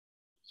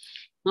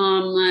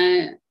MND,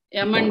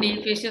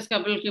 Fascio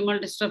Scapulo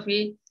Humeral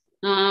Dystrophy,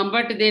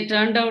 but they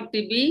turned out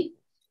to be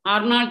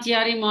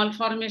Arnold-Chiari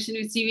malformation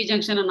with CV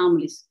junction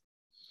anomalies.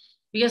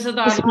 Because of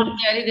the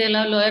Arnold-Chiari, they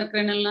have lower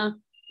cranial nerve.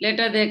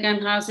 Later, they can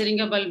have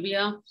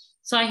syringobulbia.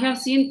 So I have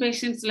seen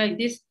patients like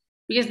this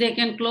because they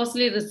can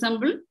closely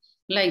resemble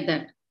like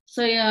that.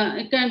 So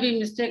it can be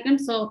mistaken.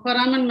 So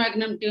foramen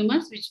magnum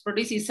tumors, which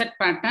produce Z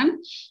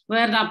pattern,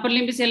 where the upper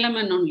limb is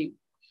LMN only.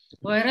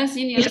 Whereas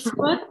in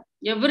Ellsberg,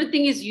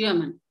 everything is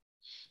UMN.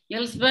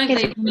 Ellsberg,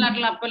 the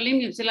ipsilateral upper limb,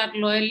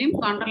 ipsilateral lower limb,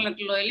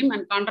 contralateral lower limb,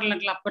 and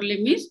contralateral upper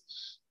limb is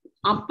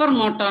upper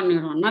motor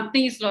neuron.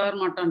 Nothing is lower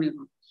motor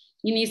neuron.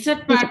 In Z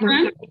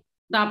pattern,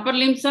 the upper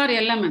limbs are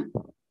LMN.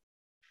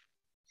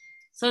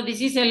 So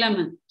this is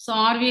LMN. So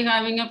are we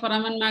having a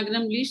foramen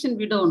magnum lesion?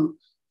 We don't know.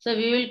 So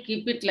we will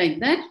keep it like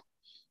that.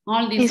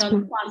 All these are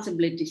the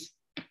possibilities.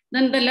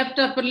 Then the left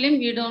upper limb,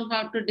 we don't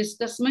have to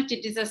discuss much.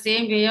 It is the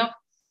same way of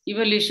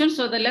evolution.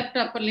 So the left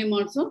upper limb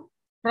also,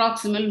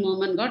 proximal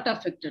movement got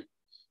affected.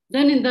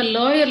 Then in the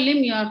lower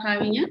limb, you are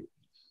having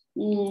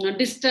a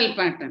distal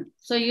pattern.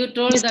 So you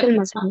told that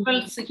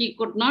muscles he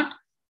could not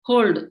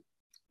hold.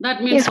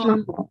 That means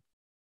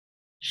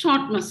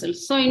short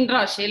muscles. So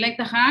indrashi, like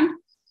the hand,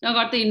 you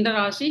got the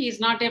indrashi, he is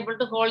not able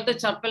to hold the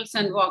chapels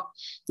and walk.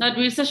 That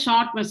means a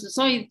short muscle.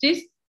 So it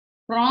is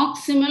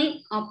proximal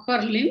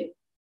upper limb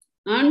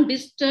and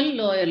distal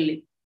lower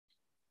limb.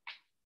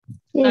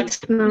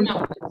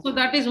 So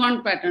that is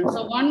one pattern.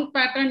 So one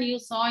pattern you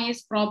saw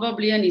is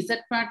probably an Z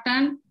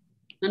pattern.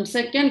 And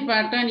second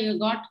pattern you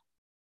got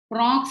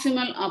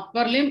proximal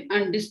upper limb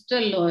and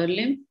distal lower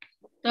limb.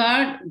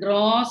 Third,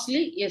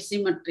 grossly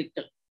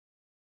asymmetrical.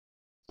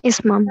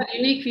 Yes, ma'am. The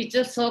unique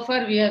features so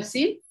far we have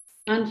seen.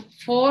 And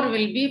 4 will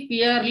be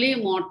purely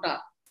motor.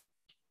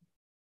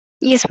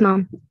 Yes,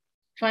 ma'am.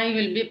 5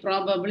 will be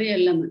probably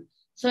element.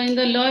 So in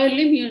the lower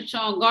limb, you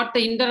got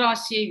the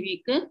interosseous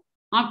weak.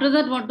 After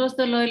that, what was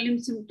the lower limb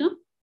symptom?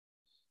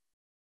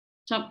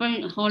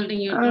 Chapel holding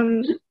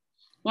you.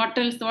 What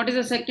else? What is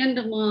the second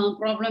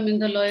problem in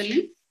the lower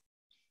limb?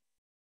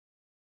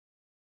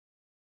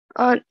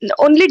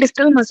 Only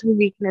distal muscle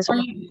weakness.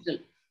 Only distal.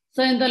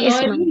 So in the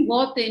lower limb,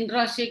 both the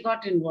interosseous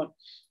got involved.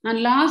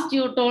 And last,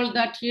 you told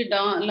that he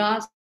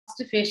lost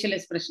facial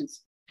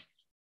expressions.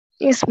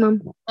 Yes,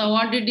 ma'am. So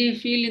what did you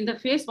feel in the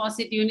face? Was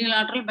it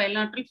unilateral,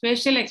 bilateral?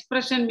 Facial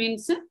expression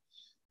means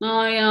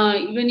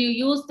when you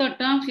use the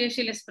term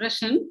facial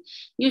expression,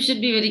 you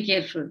should be very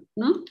careful.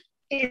 No?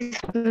 Yes,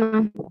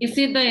 ma'am. Is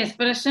it the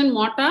expression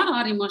motor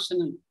or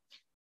emotional?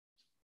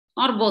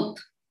 Or both?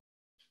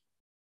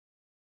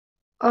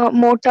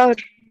 Motor.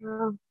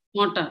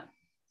 Motor.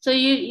 So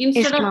you,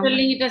 instead of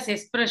telling it as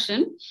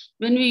expression,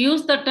 when we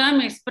use the term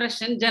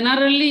expression,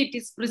 generally it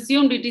is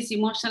presumed it is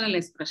emotional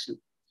expression.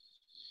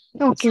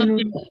 Okay. So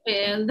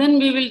then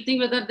we will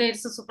think whether there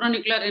is a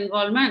supranuclear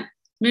involvement,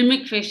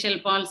 mimic facial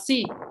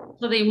palsy,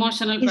 so the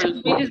emotional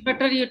palsy. It is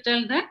better you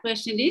tell that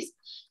patient is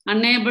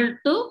unable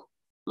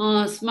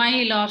to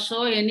smile or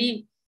show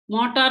any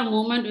motor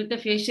movement with the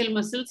facial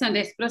muscles and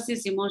express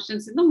his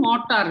emotions in the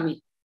motor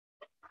way.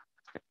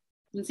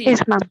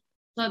 Yes, ma'am.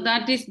 So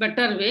that is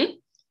better way.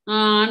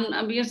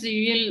 And because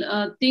you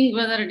will think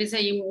whether it is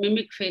a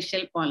mimic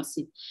facial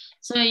palsy.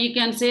 So you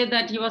can say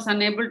that he was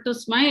unable to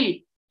smile.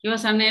 He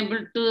was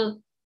unable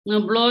to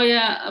blow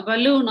a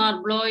balloon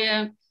or blow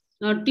a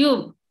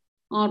tube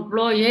or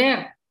blow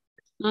air.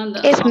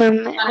 Yes,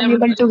 ma'am.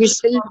 Unable to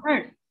whistle.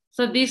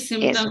 So these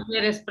symptoms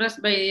were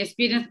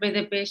experienced by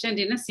the patient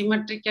in a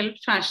symmetrical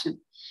fashion.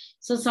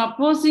 So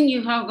supposing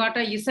you have got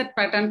a Z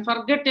pattern,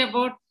 forget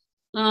about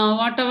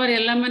whatever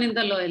element in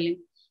the lower limb.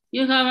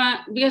 You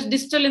have because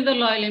distal in the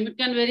lower limb, it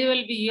can very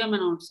well be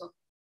human also.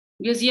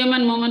 Because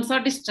human movements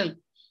are distal.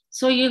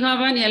 So you have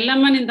an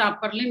element in the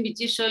upper limb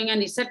which is showing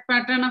an Z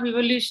pattern of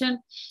evolution,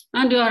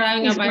 and you are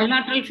having a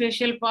bilateral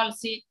facial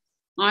palsy.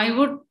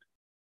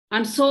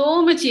 And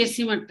so much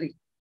asymmetry.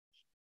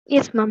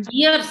 Yes, ma'am.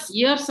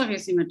 Years of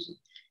asymmetry.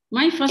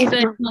 My first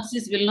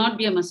diagnosis will not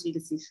be a muscle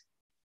disease.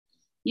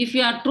 If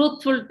you are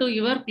truthful to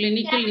your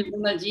clinical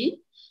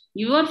neurology,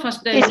 your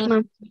first diagnosis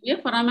will be a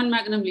foramen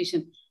magnum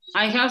lesion.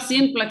 I have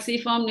seen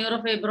plexiform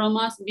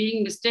neurofibromas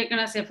being mistaken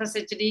as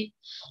FSHD.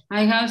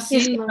 I have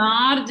seen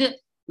large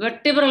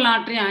vertebral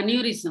artery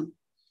aneurysm.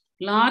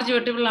 Large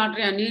vertebral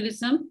artery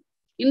aneurysm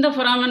in the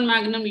foramen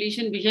magnum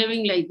lesion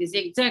behaving like this.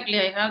 Exactly,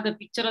 I have the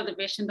picture of the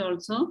patient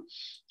also.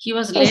 He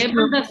was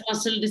labeled as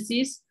muscle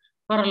disease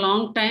for a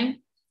long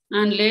time,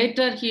 and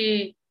later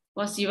he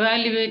was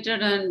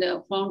evaluated and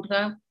found to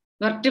have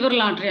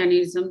vertebral artery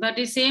aneurysm. That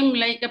is same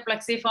like a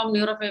plexiform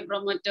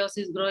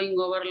neurofibromatosis growing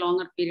over a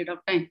longer period of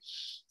time.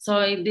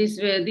 So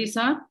these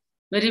are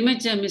very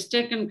much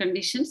mistaken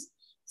conditions.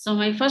 So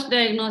my first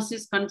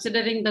diagnosis,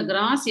 considering the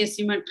gross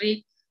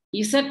asymmetry,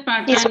 Z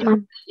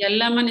pattern,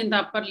 element in the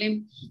upper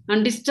limb,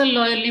 and distal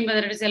lower limb,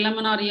 whether it is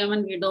element or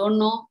element, we don't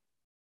know.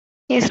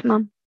 Yes,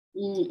 ma'am.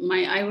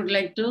 I would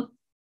like to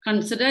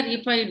consider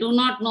if I do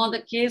not know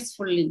the case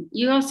fully.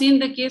 You have seen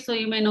the case, so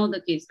you may know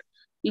the case.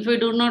 If I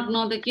do not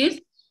know the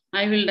case,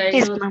 I will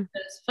diagnose.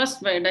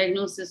 First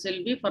diagnosis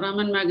will be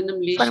foramen magnum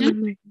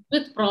lesion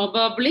with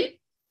probably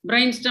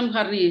brainstem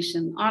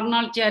herniation,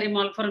 Arnold-Chiari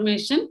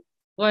malformation,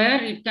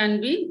 where it can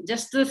be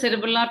just the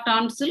cerebellar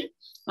tonsil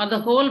or the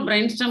whole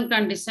brainstem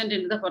can descend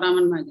into the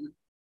foramen magnum.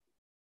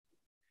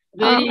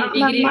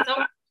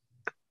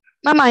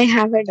 Ma'am, I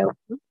have a doubt.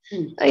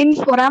 In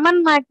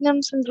foramen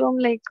magnum syndrome,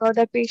 like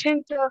the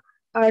patient,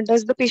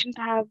 does the patient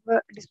have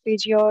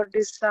dysphagia or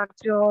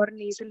dysarthria or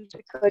nasal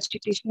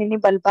regurgitation, any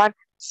bulbar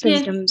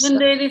symptoms? Yes, when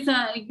there is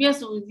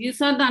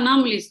these are the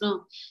anomalies,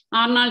 no?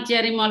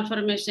 Arnold-Chiari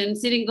malformation,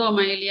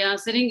 syringomyelia,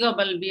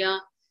 syringobulbia.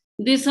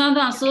 These are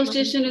the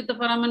association with the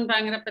foramen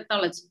magnum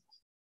pathology.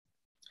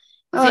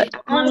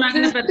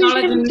 This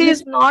patient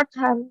is not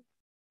having.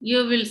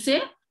 You will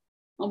say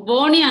a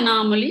bony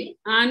anomaly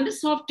and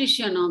soft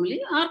tissue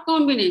anomaly or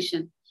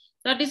combination.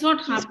 That is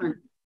what happened.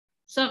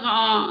 So,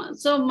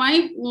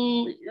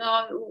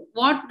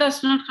 what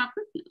does not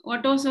happen?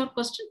 What was your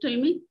question? Tell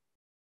me.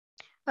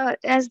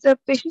 As the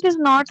patient is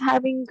not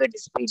having a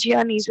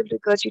dysphagia, nasal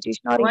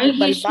regurgitation, or any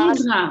bulbar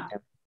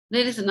symptom.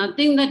 There is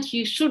nothing that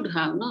he should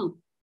have, no?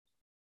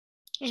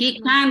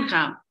 He can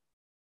have.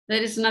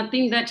 There is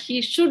nothing that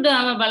he should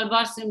have a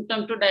bulbar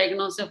symptom to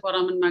diagnose a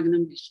foramen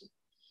magnum lesion.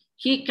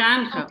 He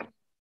can have.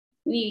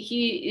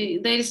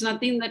 There is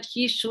nothing that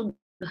he should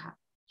have.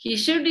 He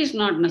should is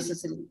not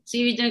necessary.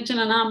 CV junction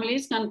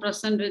anomalies can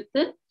present with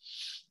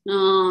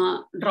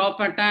drop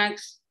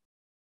attacks.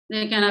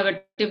 They can have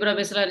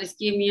vertebrobasilar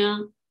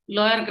ischemia,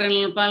 lower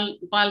cranial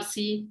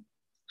palsy,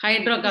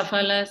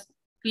 hydrocephalus,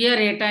 clear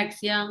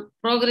ataxia,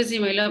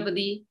 progressive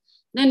myelopathy,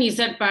 then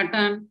Z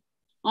pattern.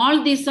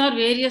 All these are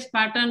various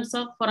patterns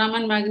of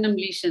foramen magnum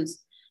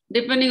lesions.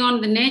 Depending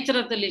on the nature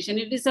of the lesion,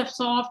 it is a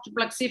soft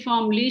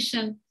plexiform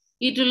lesion.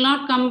 It will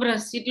not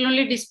compress, it will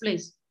only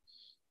displace.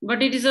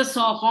 But it is a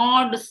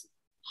hard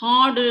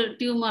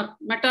tumor,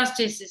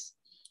 metastasis,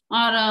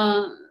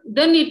 or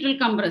then it will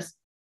compress.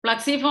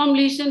 Plexiform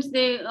lesions,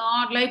 they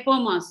are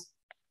lipomas,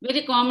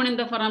 very common in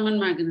the foramen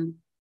magnum.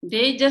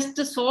 They just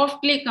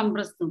softly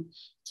compress them.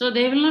 So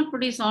they will not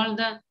produce all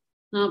the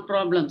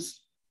problems.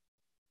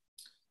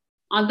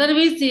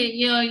 Otherwise,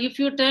 if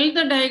you tell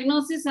the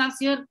diagnosis as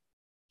your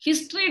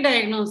history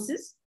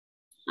diagnosis,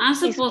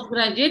 as a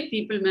postgraduate,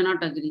 people may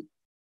not agree.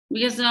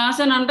 Because as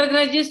an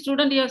undergraduate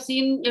student, you have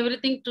seen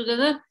everything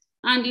together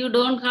and you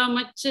don't have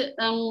much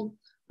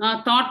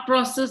thought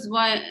process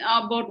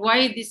about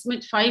why this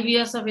much 5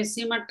 years of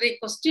asymmetry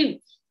question.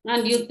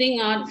 And you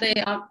think at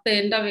the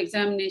end of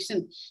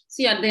examination.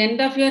 See, at the end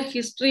of your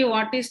history,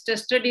 what is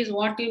tested is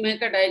what you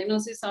make a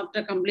diagnosis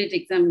after complete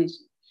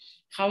examination.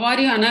 How are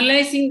you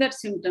analyzing that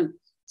symptom?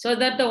 So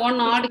that the one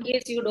odd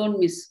case you don't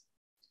miss.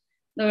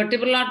 The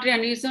vertebral artery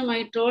aneurysm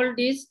I told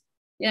is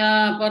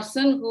a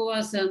person who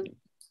was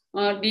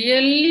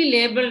really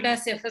labeled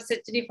as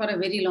FSHD for a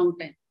very long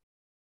time.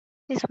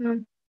 Yes,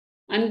 ma'am.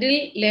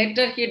 Until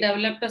later he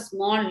developed a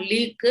small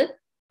leak.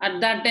 At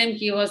that time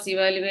he was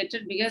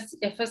evaluated because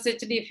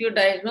FSHD, if you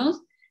diagnose,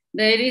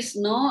 there is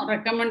no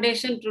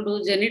recommendation to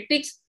do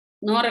genetics,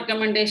 no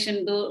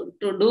recommendation to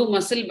do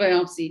muscle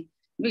biopsy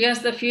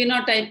because the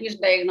phenotype is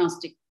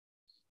diagnostic.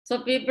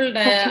 So people,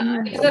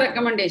 it's a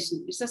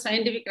recommendation, it's a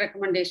scientific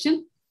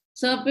recommendation.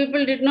 So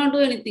people did not do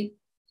anything.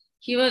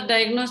 He was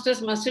diagnosed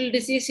as muscle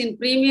disease in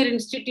premier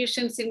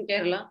institutions in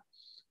Kerala.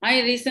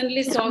 I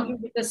recently saw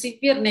him with a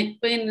severe neck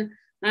pain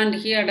and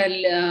he had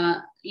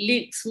a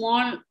leak,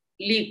 small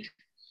leak.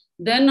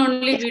 Then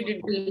only we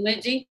did the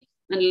imaging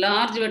and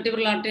large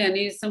vertebral artery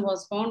aneurysm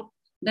was found.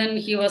 Then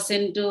he was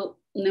sent to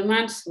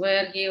Nemans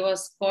where he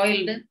was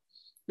coiled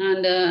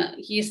and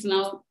he is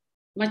now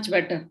much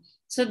better.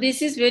 So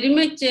this is very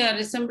much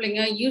resembling.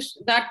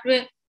 That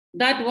way,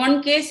 that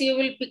one case you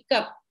will pick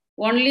up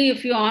only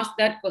if you ask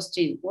that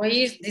question. Why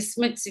is this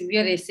much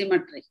severe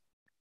asymmetry?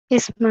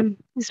 Yes, ma'am.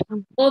 Yes,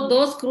 ma'am. So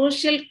those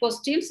crucial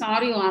questions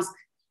are you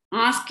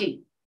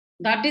asking.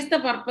 That is the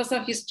purpose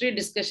of history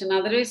discussion.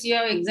 Otherwise, you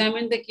have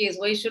examined the case.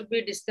 Why should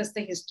we discuss the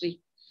history?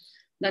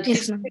 That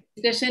history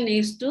discussion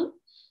is to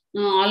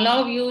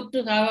allow you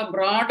to have a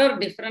broader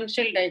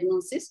differential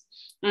diagnosis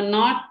and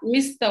not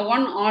miss the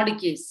one odd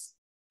case.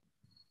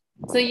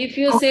 So if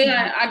you say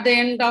at the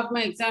end of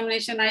my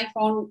examination, I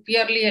found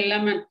purely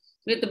LMN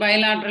with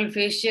bilateral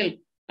facial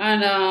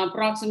and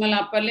proximal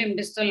upper limb,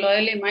 distal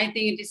lower limb, I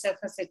think it is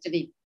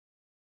FSHD.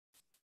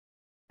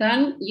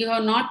 Then you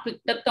have not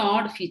picked up the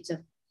odd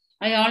feature.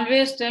 I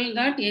always tell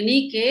that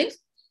any case,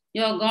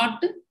 you have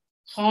got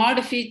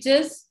hard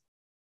features,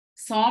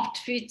 soft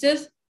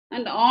features,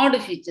 and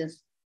odd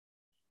features.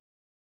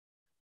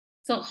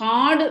 So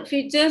hard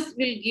features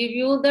will give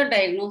you the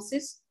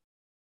diagnosis.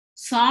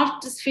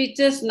 Soft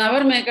features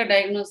never make a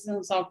diagnosis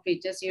on soft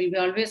features. You will be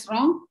always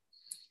wrong.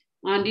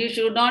 And you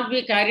should not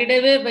be carried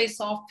away by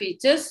soft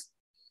features.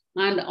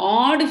 And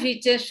odd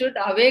features should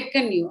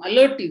awaken you,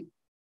 alert you.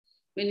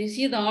 When you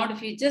see the odd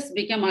features,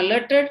 become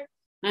alerted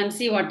and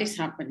see what is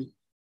happening.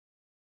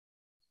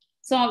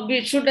 So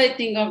should I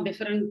think of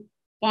different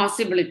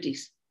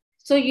possibilities?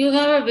 So you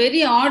have a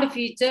very odd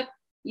feature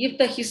if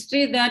the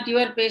history that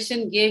your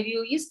patient gave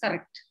you is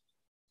correct.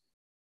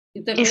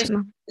 If the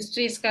patient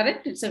history is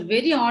correct, it's a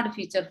very odd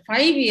feature.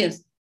 5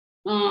 years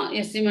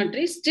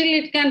asymmetry, still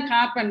it can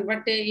happen,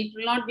 but it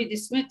will not be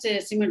this much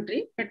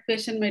asymmetry. But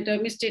patient might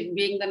have missed it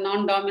being the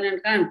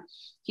non-dominant hand.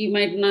 He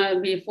might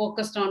not be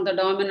focused on the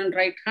dominant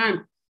right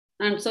hand.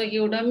 And so he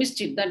would have missed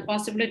it. That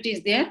possibility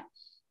is there.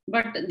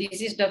 But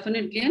this is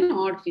definitely an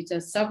odd feature.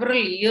 Several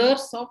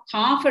years of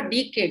half a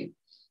decade,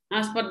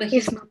 as per the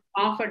history,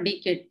 half a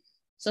decade.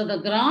 So the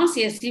gross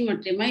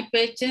asymmetry, my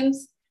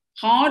patient's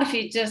hard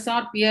features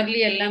are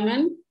purely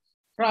LMN,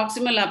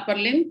 proximal upper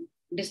limb,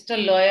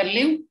 distal lower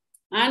limb,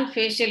 and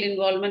facial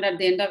involvement at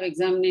the end of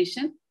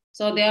examination.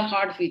 So they are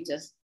hard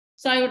features.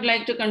 So I would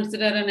like to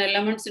consider an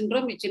LMN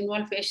syndrome which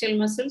involves facial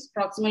muscles,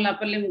 proximal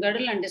upper limb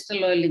girdle, and distal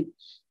lower limb.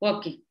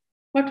 Okay.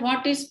 But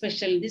what is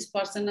special? This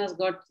person has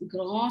got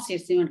gross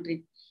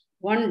asymmetry.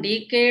 Half a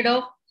decade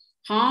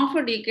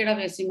of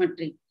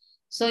asymmetry.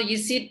 So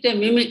is it a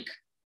mimic?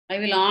 I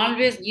will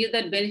always give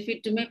that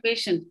benefit to my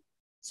patient.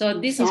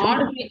 So this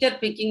odd feature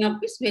picking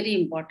up is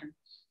very important.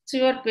 So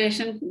your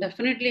patient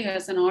definitely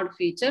has an odd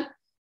feature.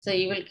 So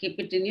you will keep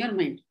it in your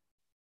mind.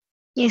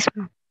 Yes,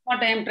 ma'am.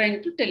 What I am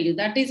trying to tell you.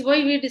 That is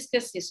why we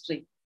discuss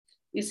history.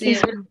 You see,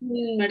 everything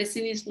in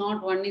medicine is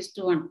not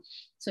 1:1.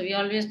 So we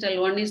always tell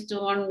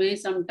 1:1 may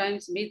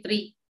sometimes be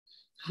 3,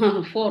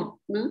 4.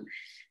 No?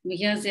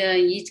 Because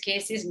each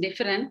case is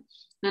different.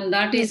 And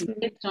that is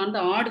based on the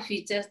odd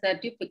features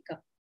that you pick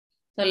up.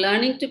 So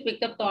learning to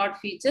pick up the odd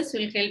features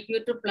will help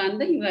you to plan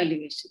the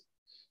evaluation.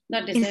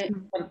 That is the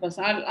purpose.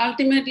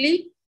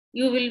 Ultimately,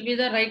 you will be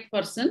the right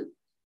person,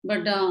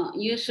 but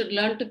you should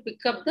learn to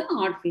pick up the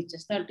odd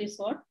features. That is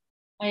what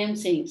I am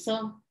saying.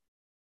 So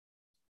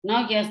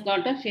now he has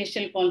got a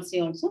facial palsy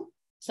also.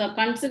 So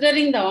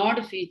considering the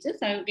odd features,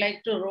 I would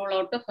like to roll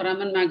out the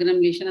foramen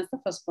magnum lesion as the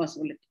first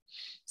possibility.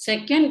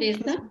 Second is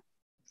the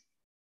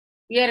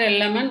Here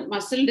element,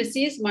 muscle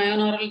disease,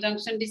 myoneural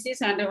junction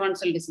disease,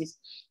 anterior disease.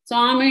 So I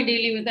am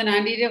dealing with an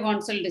anterior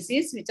console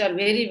disease, which are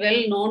very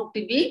well known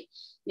to be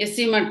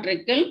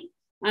asymmetrical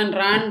and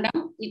random.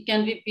 It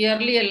can be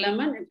purely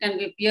element, it can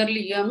be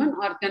purely human,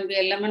 or can be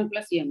element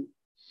plus human.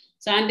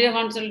 So anterior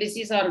console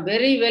disease are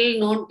very well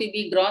known to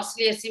be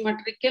grossly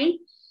asymmetrical.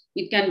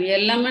 It can be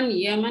element,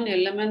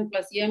 element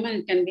plus human,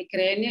 it can be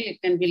cranial,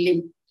 it can be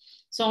limb.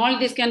 So all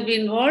this can be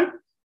involved.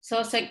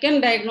 So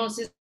second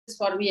diagnosis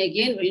for me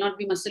again will not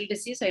be muscle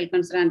disease, I will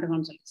consider anterior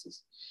console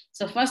disease.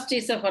 So first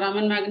is a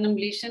foramen magnum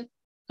lesion.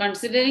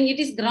 Considering it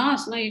is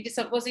gross, no, it is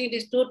supposing it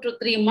is 2 to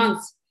 3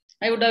 months,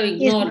 I would have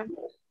ignored.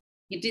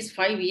 It is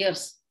 5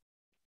 years.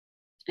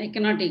 I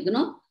cannot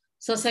ignore.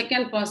 So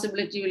second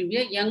possibility will be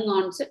a young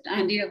onset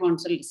anterior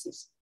console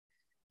disease.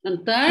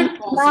 And third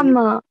possibility.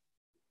 Ma'am,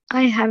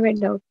 I have a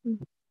doubt.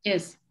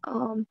 Yes.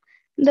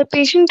 The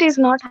patient is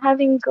not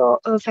having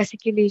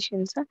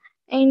fasciculations,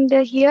 and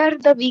here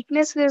the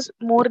weakness is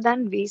more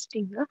than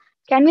wasting.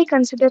 Can we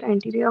consider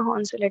anterior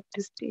console at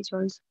this stage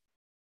also?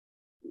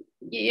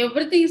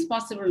 Everything is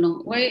possible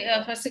now. Why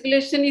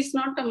fasciculation is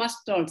not a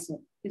must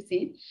also, you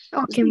see.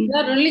 Okay. We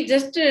are only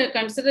just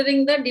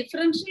considering the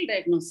differential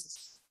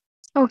diagnosis.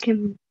 Okay.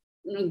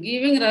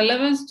 Giving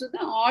relevance to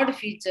the odd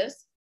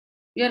features,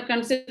 we are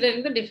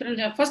considering the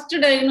differential. First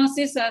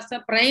diagnosis as a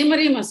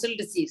primary muscle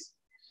disease.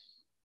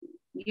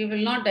 You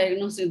will not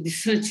diagnose with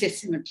this much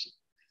asymmetry.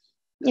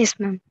 Yes,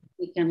 ma'am.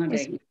 We cannot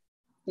diagnose.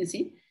 You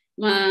see.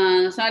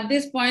 So at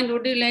this point,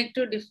 would you like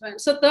to define?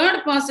 So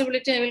third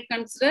possibility I will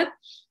consider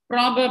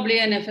probably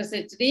an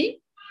FSHD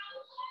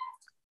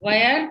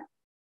where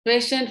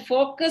patient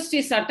focused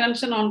his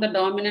attention on the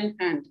dominant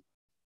hand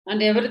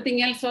and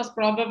everything else was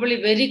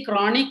probably very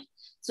chronic.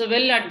 So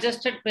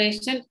well-adjusted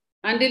patient,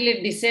 until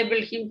it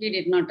disabled him, he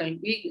did not tell.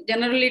 We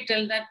generally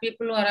tell that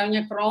people who are having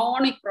a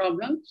chronic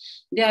problem,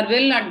 they are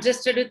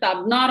well-adjusted with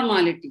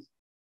abnormality.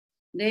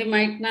 They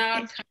might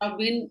not have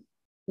been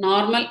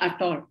normal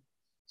at all.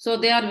 So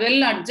they are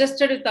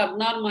well-adjusted with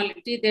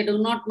abnormality. They do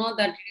not know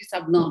that it is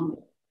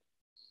abnormal.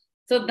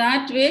 So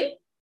that way,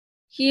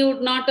 he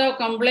would not have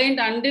complained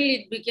until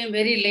it became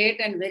very late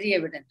and very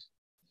evident.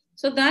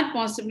 So that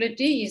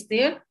possibility is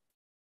there.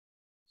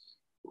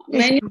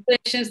 Many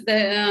patients,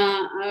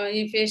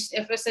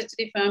 if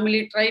FSHD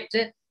family tried,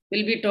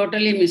 will be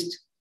totally missed.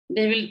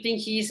 They will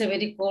think he is a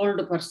very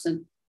cold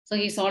person. So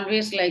he's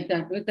always like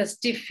that with a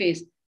stiff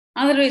face.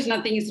 Otherwise,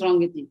 nothing is wrong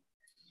with him.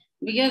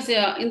 Because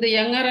in the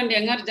younger and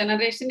younger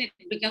generation, it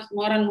becomes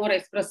more and more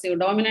expressive,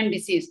 dominant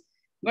disease.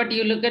 But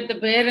you look at the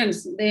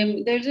parents, they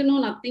will say,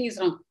 no, nothing is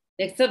wrong,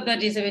 except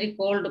that he's a very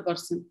cold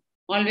person,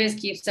 always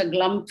keeps a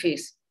glum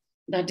face.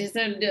 That is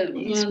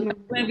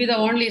maybe the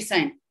only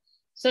sign.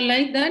 So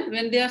like that,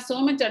 when they are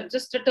so much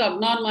adjusted to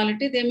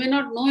abnormality, they may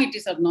not know it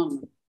is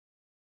abnormal.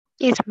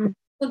 Yes, ma'am.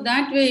 So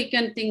that way you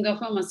can think of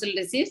a muscle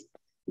disease,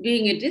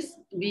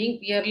 being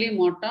purely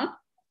motor.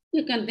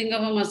 You can think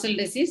of a muscle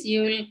disease.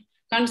 You will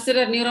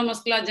consider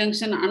neuromuscular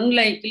junction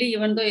unlikely,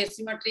 even though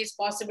asymmetry is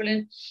possible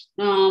in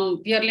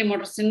purely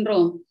motor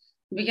syndrome,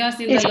 because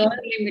in the lower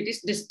limb it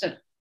is distal.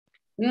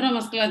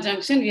 Neuromuscular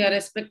junction, we are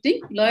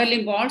expecting lower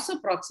limb also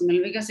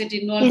proximal because it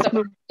involves the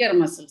posterior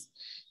muscles.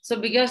 So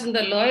because in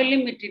the lower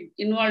limb it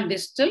involves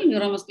distal,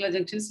 neuromuscular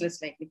junction is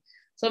less likely.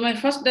 So my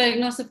first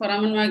diagnosis for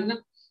foramen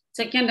magnum,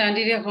 second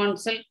anterior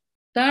console,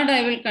 third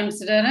I will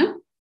consider a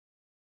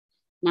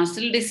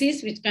muscle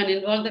disease which can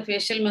involve the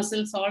facial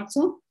muscles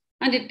also,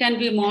 and it can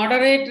be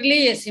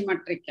moderately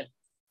asymmetrical,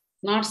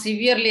 not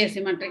severely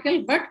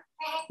asymmetrical, but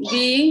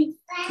being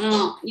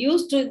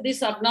used to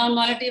this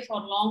abnormality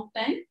for a long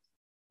time.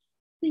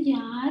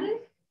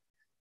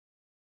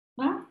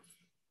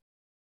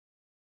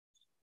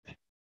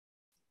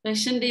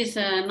 Patient is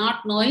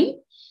not knowing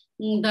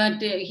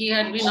that he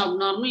had been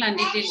abnormal and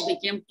it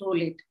became too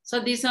late. So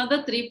these are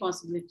the three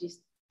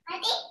possibilities.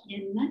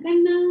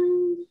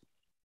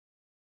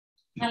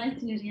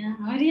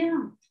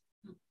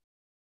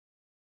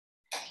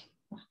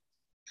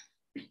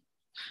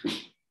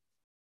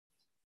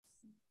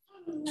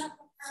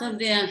 So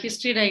the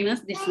history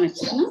diagnosis this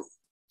much. No?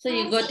 So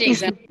you go to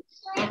exam.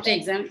 After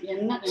exam,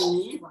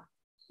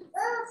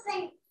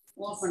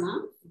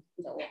 open.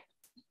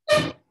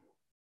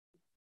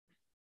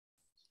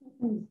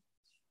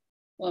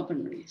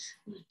 Open please.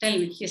 Tell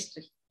me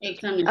history.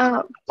 Exam.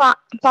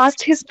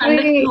 Past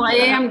history. Why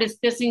I am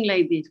discussing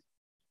like this.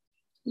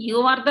 You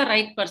are the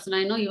right person.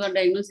 I know your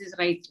diagnosis is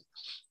right.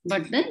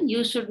 But then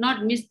you should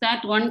not miss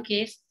that one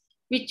case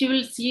which you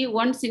will see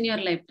once in your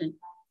lifetime.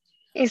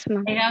 Yes,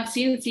 ma'am. I have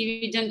seen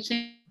CV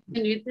junction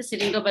with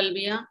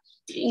syringobulbia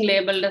being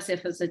labeled as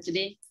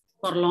FSHD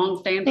for a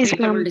long time,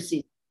 treatable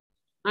disease.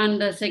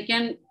 And the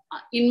second,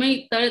 in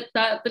my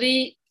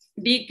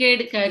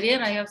 3-decade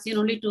career, I have seen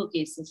only 2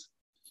 cases.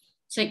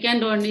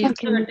 Second one is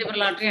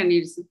vertebral artery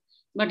aneurysm,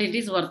 but it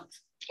is worth.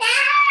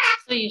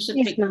 So you should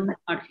pick the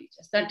hard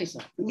features. That is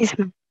all. Yes,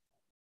 ma'am.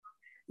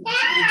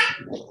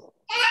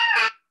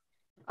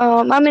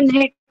 Ma'am, in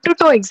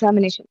head-to-toe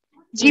examination,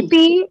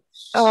 GP,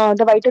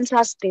 the vitals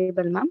are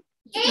stable, ma'am.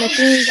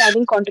 nothing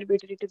adding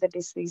contributory to the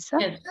disease.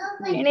 Yes.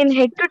 And in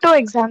head-to-toe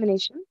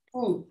examination,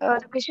 Hmm.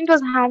 the patient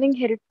was having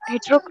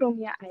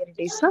heterochromia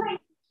iridis.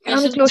 And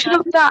on the Patient closure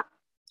of the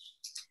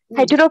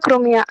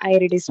heterochromia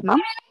iridis,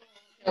 ma'am.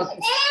 Okay.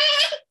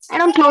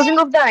 And on closing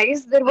of the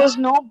eyes, there was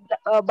no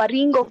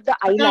burying of the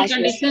What all eyelashes.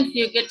 conditions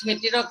you get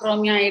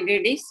heterochromia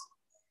iridis?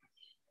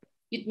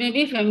 It may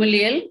be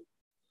familial.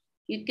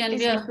 It can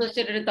be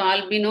associated with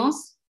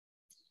albinos.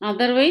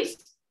 Otherwise,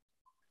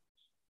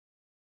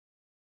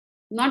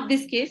 not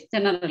this case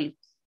generally.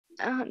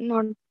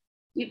 Not.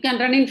 It can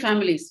run in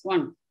families.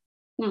 One.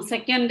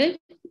 Second,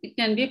 it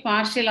can be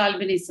partial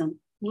albinism.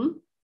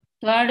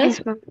 Third,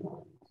 Yes, ma'am.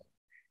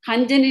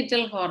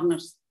 congenital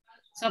Horner's.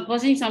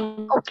 Supposing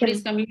somebody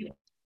is coming with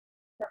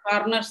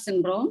Horner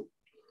syndrome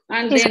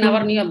and they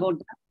never knew about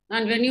that.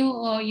 And when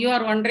you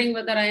are wondering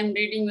whether I am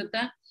reading with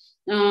the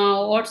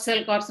what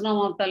cell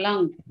carcinoma of the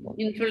lung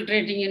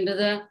infiltrating into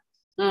the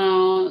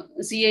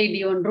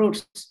CID1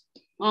 roots,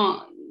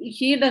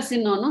 he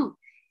doesn't know, no.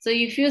 So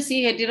if you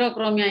see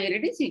heterochromia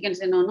iridis, you can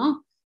say,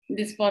 no,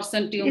 this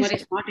person tumor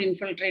is not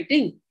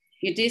infiltrating,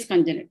 it is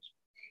congenital.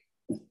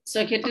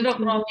 So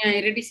heterochromia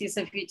iridis is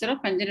a feature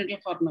of congenital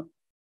Horner.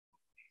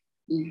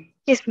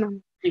 Yes,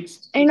 ma'am.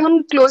 Next. And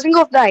on closing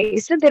of the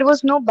eyes, there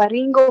was no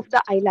burying of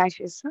the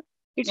eyelashes.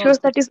 It shows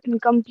that is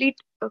incomplete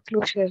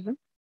closure.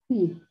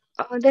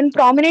 Then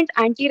prominent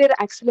anterior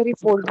axillary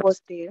fold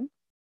was there.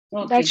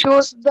 That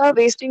shows the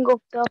wasting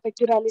of the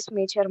pectoralis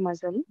major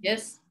muscle.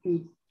 Yes.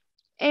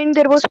 And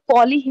there was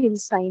polyhill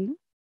sign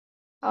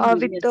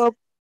with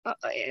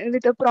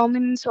the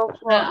prominence of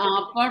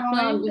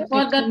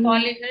before that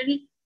polyhill,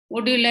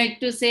 would you like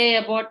to say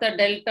about the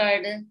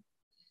deltoid?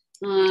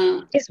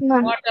 Yes,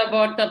 ma'am. What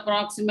about the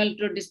proximal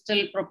to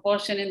distal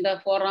proportion in the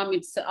forearm,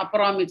 upper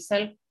arm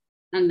itself?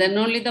 And then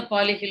only the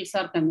polyhills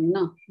are coming,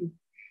 no?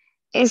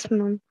 Yes,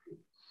 ma'am.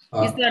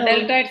 Is the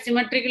deltoid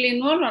symmetrically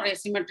involved or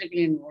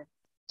asymmetrically involved?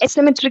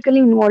 Asymmetrically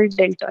involved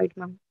deltoid,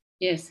 ma'am.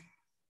 Yes.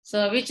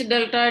 So which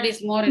deltoid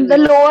is more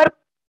involved?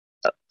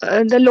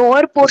 The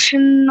lower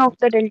portion of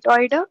the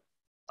deltoid,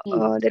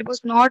 there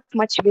was not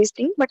much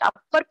wasting, but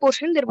upper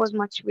portion there was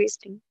much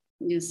wasting.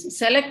 Yes.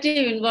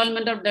 Selective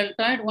involvement of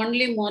deltoid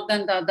only more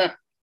than the other.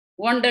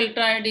 One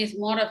deltoid is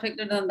more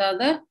affected than the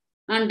other,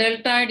 and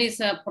deltoid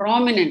is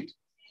prominent.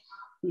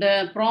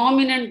 The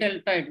prominent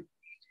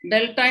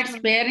deltoid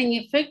sparing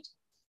effect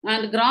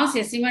and gross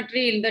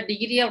asymmetry in the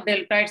degree of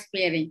deltoid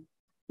sparing.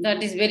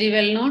 That is very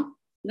well known.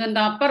 Then the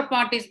upper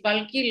part is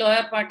bulky,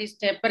 lower part is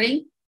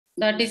tapering.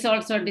 That is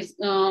also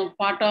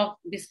part of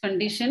this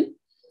condition.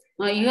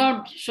 You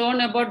have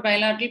shown about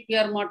bilateral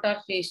pure motor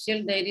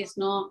facial. There is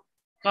no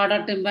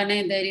cauda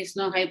tympani, there is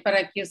no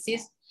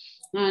hyperacusis,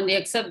 and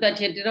except that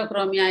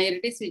heterochromia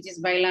iridis, which is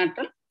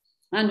bilateral.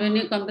 And when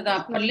you come to the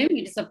upper limb,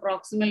 it is a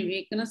proximal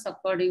weakness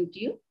according to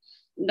you.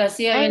 Does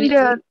he have any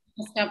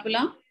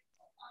scapula?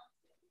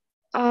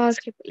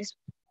 Scapula.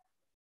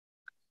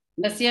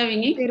 Does he have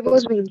winging? There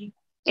was winging.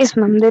 Yes,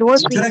 ma'am. There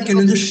was winging. Can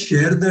you just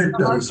share that?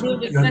 How do you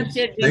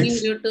differentiate winging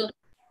due to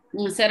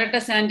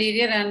serratus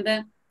anterior and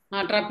the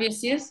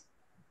trapezius?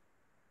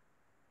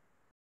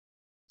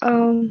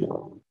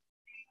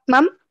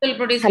 Ma'am?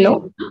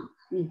 Hello?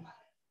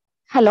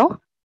 Hello?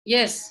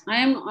 Yes, I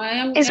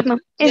am. Yes, ma'am.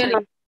 Yes,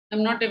 ma'am.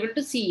 I'm not able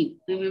to see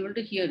you. I'm able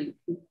to hear you.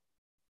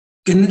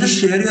 Can you just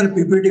share your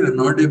PPT? We're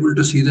not able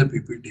to see the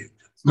PPT.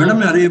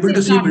 Madam, are you able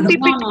to see?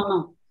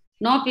 No.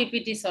 No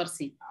PPTs or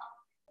see.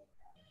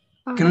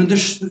 Can you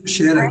just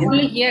share again?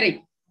 Only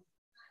hearing.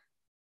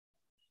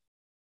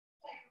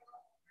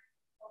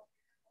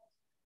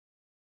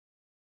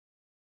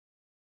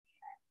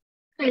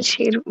 I'll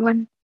share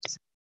one.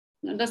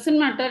 It doesn't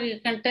matter. You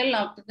can tell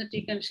after that.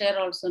 You can share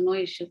also. No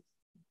issue.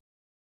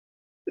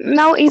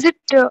 Now, is it?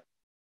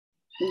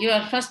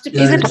 Your first.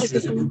 Is it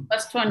visible?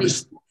 First one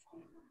is.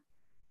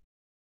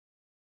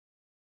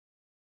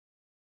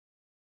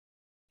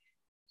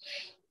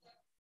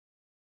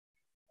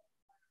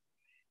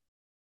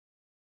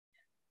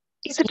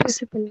 Is it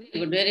visible? Very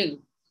good. Very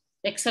good.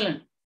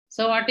 Excellent.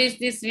 So, what is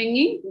this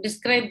winging?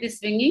 Describe this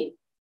winging.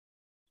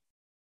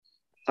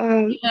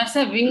 It has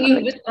a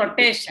winging with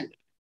rotation.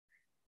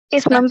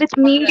 Yes, ma'am. With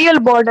medial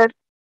border.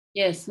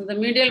 Yes, the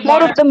medial border.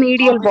 More of the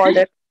medial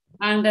border.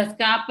 And the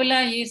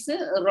scapula is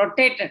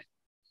rotated.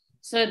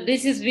 So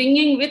this is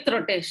winging with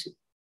rotation.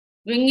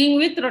 Winging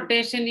with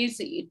rotation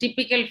is a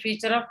typical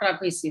feature of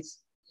trapezius.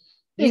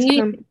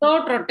 Winging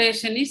without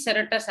rotation is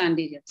serratus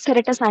anterior.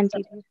 Serratus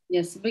anterior.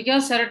 Yes,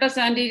 because serratus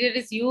anterior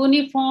is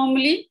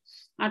uniformly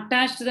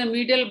attached to the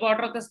medial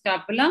border of the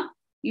scapula.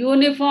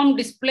 Uniform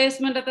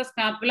displacement of the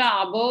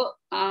scapula above,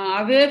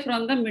 away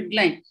from the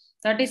midline.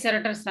 That is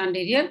serratus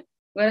anterior.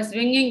 Whereas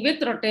winging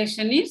with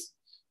rotation is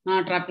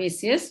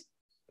trapezius.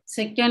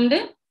 Second,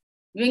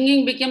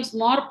 winging becomes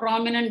more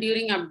prominent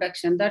during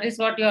abduction. That is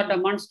what you are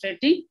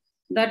demonstrating.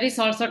 That is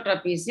also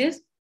trapezius.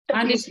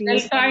 And its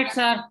deltoids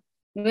are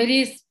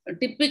very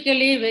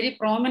typically very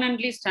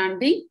prominently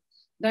standing.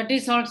 That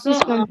is also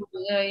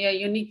a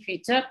unique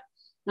feature.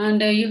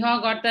 And you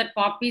have got that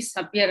Poppy's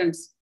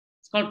appearance.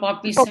 It's called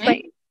Poppy's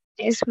sign.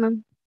 Yes,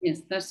 ma'am.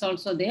 Yes, that's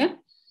also there.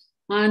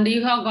 And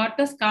you have got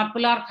the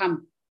scapular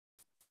hump.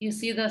 You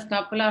see the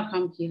scapular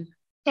hump here.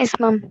 Yes,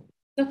 ma'am.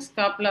 The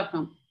scapular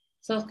hump.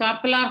 So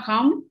scapular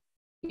hump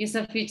is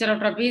a feature of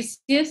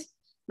trapezius,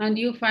 and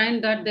you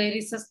find that there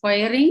is a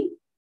squaring.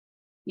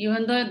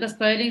 Even though the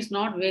squaring is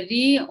not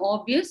very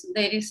obvious,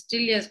 there is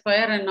still a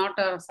square and not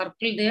a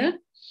circle there.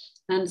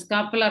 And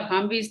scapular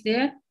hump is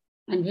there,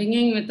 and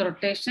winging with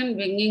rotation,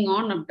 winging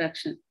on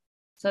abduction.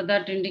 So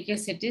that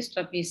indicates it is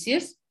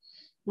trapezius,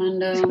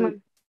 and Yes,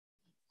 ma'am.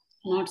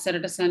 not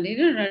serratus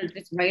anterior, and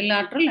it's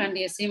bilateral, and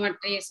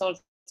asymmetry is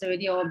also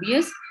very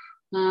obvious.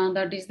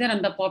 That is there,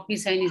 and the poppy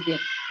sign is there.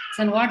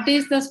 So what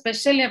is the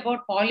special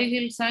about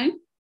polyhill sign?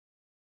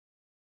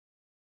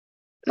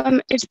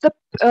 It's the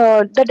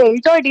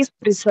deltoid is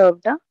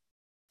preserved,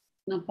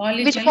 The which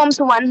polyhill, forms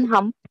one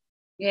hump.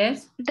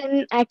 yes,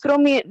 Then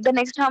the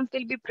next hump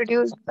will be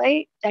produced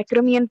by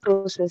acromion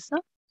process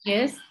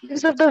yes.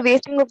 because of the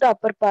wasting of the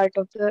upper part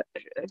of the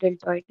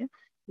deltoid.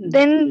 Hmm.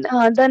 Then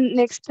the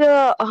next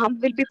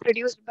hump will be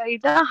produced by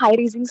the high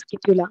raising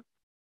scapula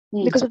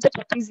because of the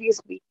trapezius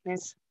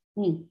weakness.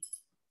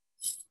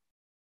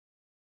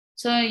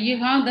 So you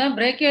have the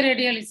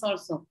brachioradialis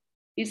also.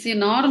 You see,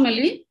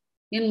 normally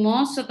in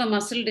most of the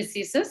muscle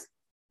diseases,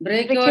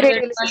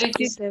 Brachioradialis is brachioradialis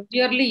is preserved.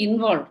 clearly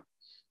involved.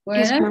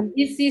 Yes, Whereas ma'am.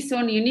 this is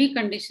one unique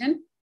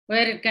condition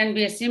where it can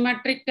be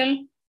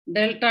asymmetrical,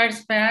 deltoid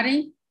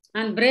sparing,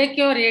 and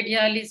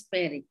brachioradialis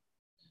sparing.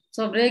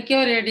 So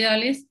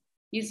brachioradialis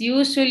is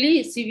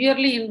usually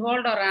severely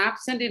involved or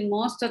absent in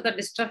most of the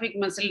dystrophic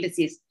muscle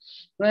disease.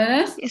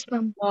 Whereas Yes,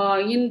 ma'am.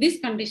 in this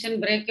condition,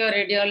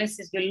 brachioradialis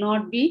will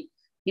not be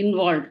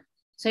involved.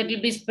 So it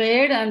will be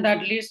spared, and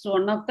that leads to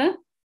one of the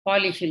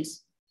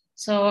polyhills.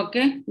 So,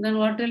 okay, then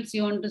what else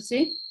you want to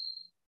say?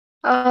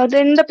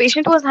 Then the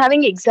patient was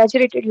having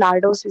exaggerated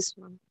lordosis,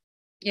 ma'am.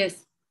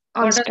 Yes.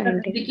 On What does that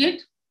standing.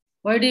 indicate?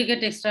 Why do you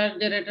get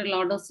exaggerated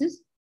lordosis?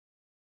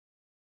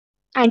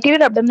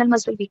 Anterior abdominal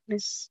muscle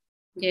weakness.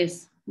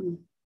 Yes.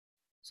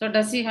 So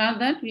does he have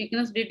that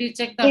weakness? Did you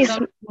check the Yes,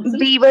 abdominal muscle?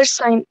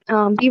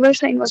 Beaver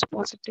sign was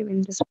positive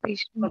in this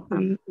patient.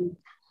 Okay.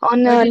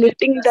 On Why did you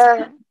lifting get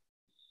the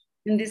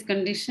in this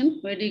condition?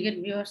 Where do you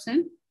get viewer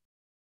sign?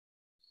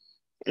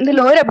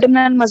 lower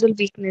abdominal muscle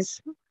weakness,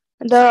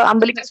 the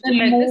umbilicus will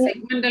Like the move.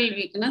 segmental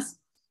weakness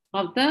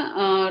of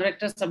the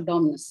rectus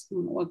abdominis.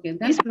 Okay,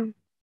 then. Yes, ma'am.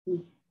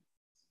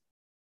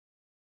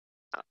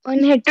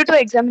 On head to toe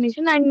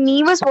examination and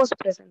nevus was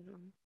present,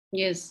 ma'am.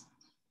 Yes.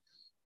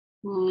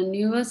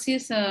 Nevus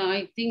is,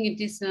 I think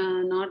it is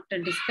not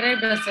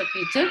described as a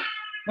feature,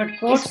 but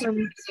Coats Yes, ma'am.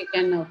 disease you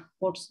can have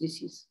Coats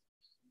disease.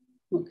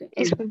 Okay.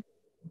 Yes, ma'am.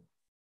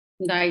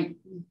 The eye.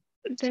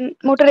 Then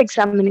motor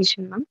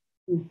examination, ma'am.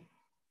 Mm.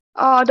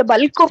 The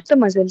bulk of the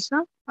muscles.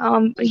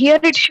 Here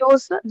it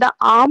shows the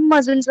arm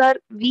muscles are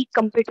weak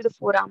compared to the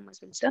forearm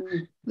muscles,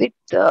 with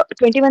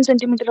 21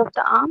 centimeter of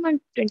the arm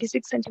and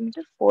 26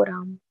 centimeter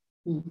forearm.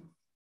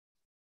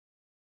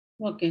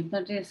 Okay,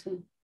 that is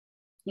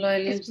lower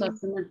limbs Yes, are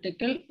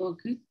symmetrical.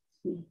 Okay.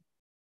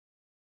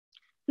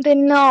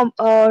 then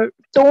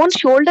tone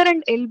shoulder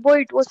and elbow,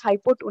 it was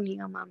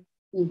hypotonia, ma'am.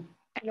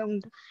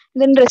 Along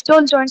then rest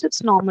all joints,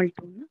 it's normal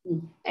tone.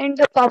 And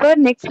the power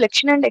neck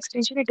flexion and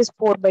extension, it is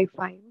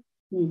 4/5.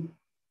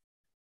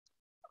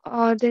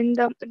 Then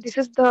this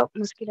is the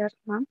muscular,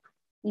 ma'am.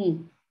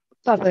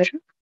 Power.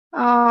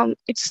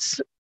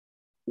 It's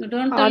You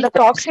don't tell the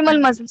proximal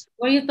muscles.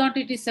 why you thought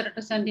it is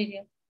serratus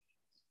anterior?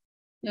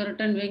 You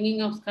written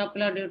winging of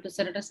scapula due to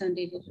serratus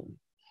anterior.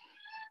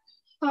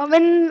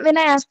 When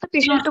I asked the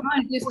patient to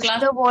it is push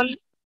the wall,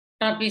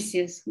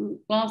 trapezius,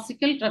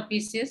 classical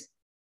trapezius,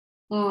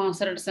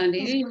 serratus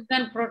anterior. Yes, You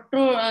can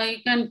protrude,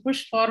 you can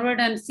push forward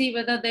and see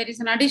whether there is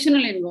an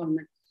additional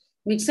involvement.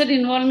 Mixed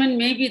involvement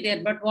may be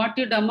there, but what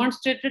you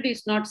demonstrated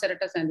is not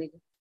serratus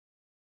anterior.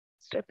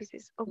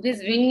 trapezius. It is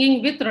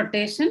winging with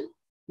rotation,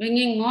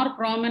 winging more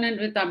prominent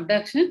with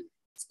abduction,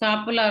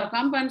 scapular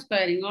hump and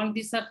squaring. All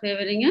these are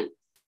favoring a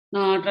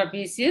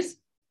trapezius.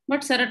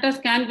 But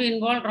serratus can be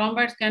involved,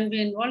 rhomboids can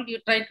be involved. You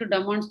try to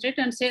demonstrate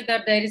and say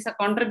that there is a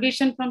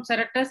contribution from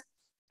serratus,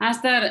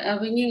 as the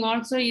winging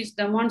also is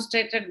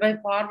demonstrated by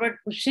forward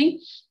pushing.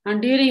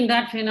 And during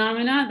that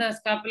phenomena, the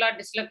scapular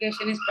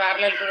dislocation is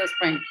parallel to the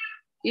spine.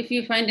 If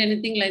you find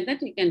anything like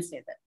that, you can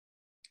say that.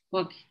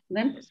 Okay,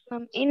 then.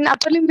 In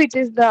upper limb, it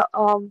is the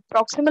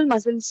proximal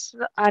muscles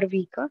are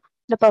weaker,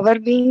 the power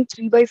being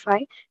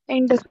 3/5,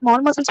 and the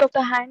small muscles of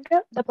the hand,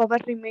 the power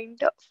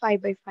remained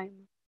 5/5.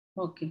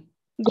 Okay.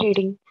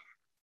 Grading.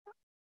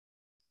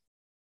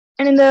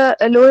 And in the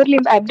lower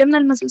limb,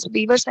 abdominal muscles,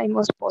 Beaver sign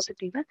was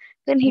positive.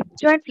 Then hip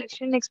joint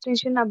flexion,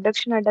 extension,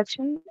 abduction,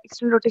 adduction,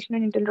 external rotation,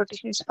 and internal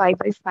rotation is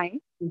 5/5.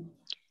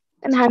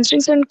 And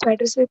hamstrings and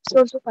quadriceps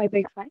also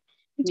 5/5.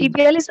 And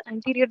tibial is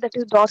anterior, that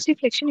is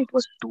dorsiflexion, it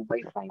was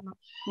 2/5.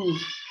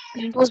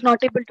 It was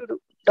not able to do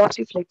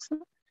dorsiflex.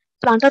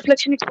 Plantar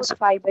flexion, it was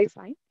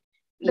 5/5.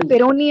 The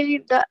peroneal,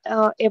 the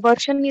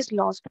eversion is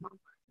lost,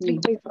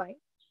 3/5.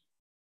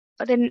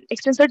 Then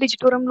extensor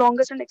digitorum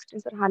longus and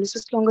extensor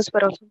hallucis longus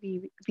were also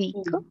weak.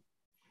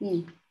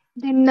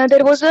 Then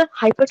there was a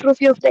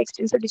hypertrophy of the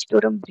extensor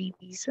digitorum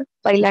brevis,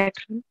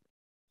 bilateral.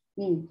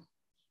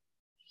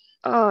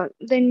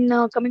 Then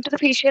coming to the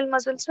facial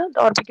muscles, the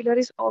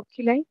orbicularis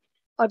oculi,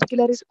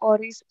 orbicularis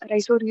oris,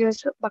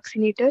 risorius,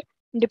 buccinator,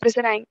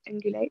 depressor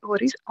anguli,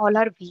 oris, all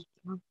are weak.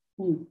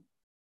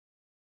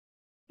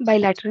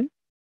 Bilateral.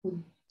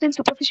 Then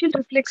superficial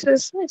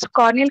reflexes, its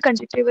corneal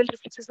conjunctival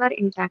reflexes are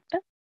intact.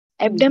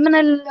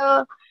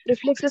 Abdominal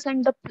reflexes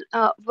and the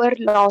were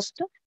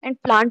lost, and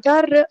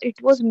plantar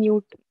it was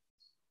mute.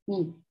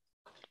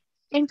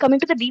 And coming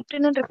to the deep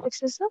renal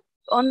reflexes,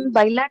 on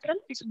bilateral,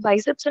 its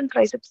biceps and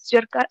triceps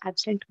jerk are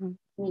absent.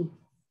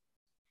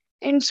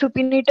 And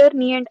supinator,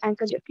 knee and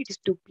ankle jerk, it is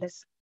 2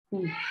 plus.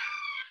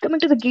 Coming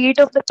to the gait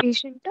of the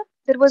patient,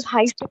 there was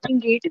high stepping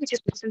gait which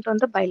is present on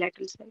the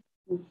bilateral side.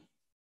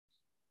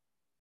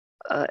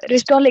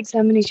 Wrist all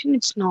examination,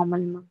 it's normal,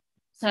 ma'am.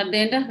 So at the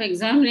end of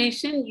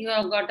examination, you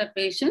have got a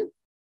patient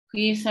who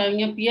is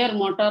having a pure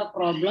motor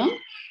problem.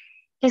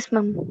 Yes,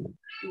 ma'am.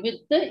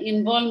 With the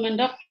involvement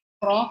of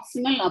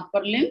proximal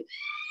upper limb,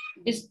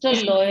 distal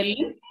lower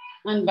limb,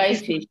 and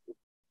bifacial.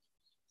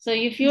 So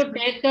if you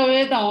take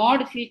away the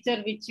odd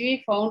feature which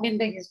we found in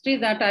the history,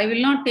 that I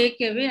will not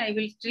take away, I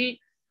will still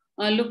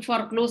look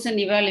for clues and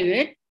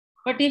evaluate.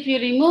 But if you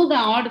remove the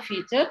odd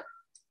feature,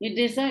 it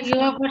is you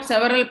have got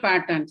several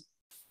patterns.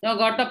 You have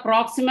got a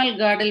proximal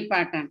girdle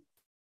pattern,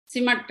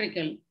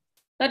 symmetrical.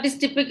 That is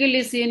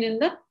typically seen in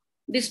the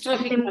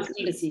dystrophic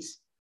muscle disease.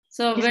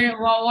 So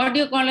what do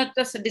you call it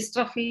as a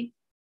dystrophy?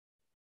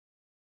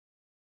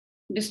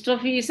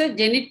 Dystrophy is a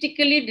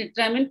genetically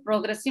determined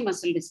progressive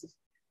muscle disease.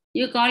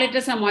 You call it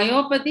as a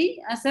myopathy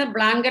as a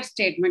blanket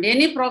statement.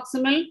 Any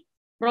proximal,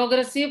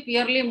 progressive,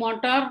 purely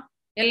motor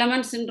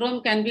element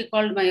syndrome can be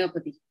called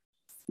myopathy.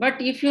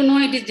 But if you know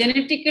it is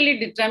genetically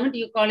determined,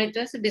 you call it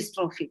as a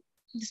dystrophy.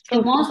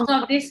 So most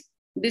of these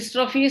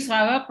dystrophies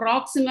have a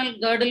proximal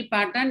girdle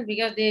pattern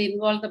because they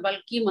involve the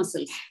bulky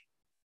muscles.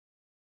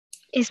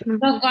 Yes, ma'am.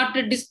 You have got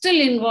a distal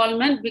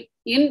involvement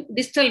in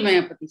distal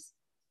myopathies.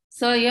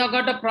 So you have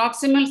got a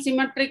proximal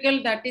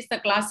symmetrical, that is the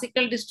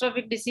classical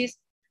dystrophic disease.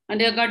 And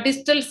you have got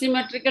distal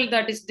symmetrical,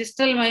 that is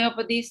distal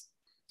myopathies.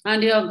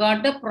 And you have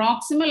got the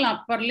proximal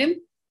upper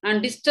limb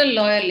and distal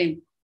lower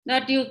limb,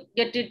 that you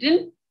get it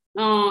in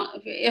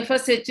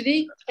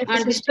FSHD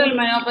and distal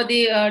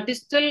myopathy,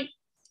 distal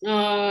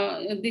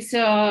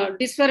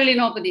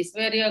dysferlinopathies,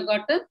 where you have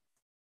got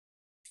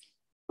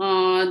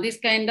this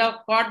kind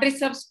of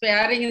quadriceps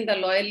pairing in the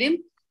lower limb.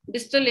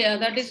 Distal,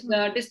 that is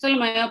distal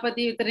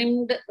myopathy with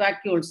rimmed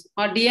vacuoles,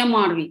 or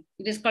DMRV.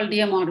 It is called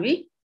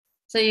DMRV.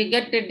 So you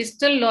get a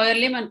distal lower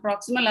limb and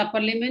proximal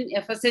upper limb in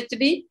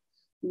FSHD,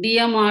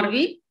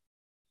 DMRV,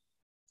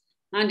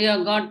 and you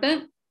have got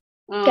the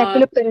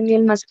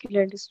scapuloperoneal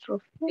muscular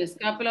dystrophy. Yes,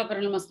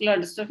 scapuloperoneal muscular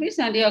dystrophies,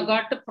 and you have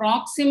got the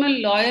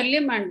proximal lower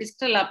limb and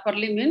distal upper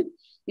limb in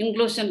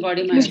inclusion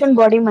body myositis. Inclusion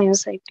body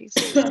myositis.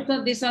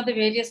 So these are the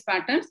various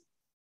patterns.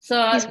 So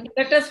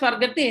let us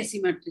forget the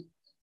asymmetry.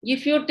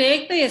 If you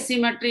take the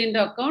asymmetry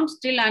into account,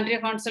 still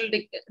anterior console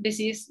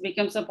disease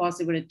becomes a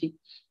possibility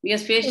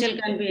because facial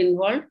can be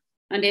involved,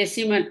 and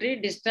asymmetry,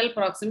 distal,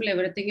 proximal,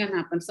 everything can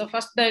happen. So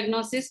first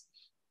diagnosis,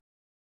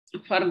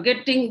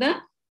 forgetting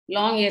the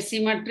long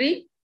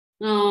asymmetry,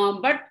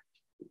 but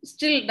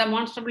still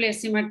demonstrable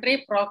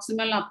asymmetry,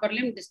 proximal upper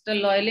limb, distal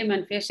lower limb,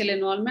 and facial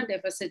involvement,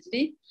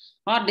 FSHD,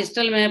 or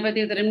distal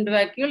myopathy with rimmed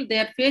vacuole,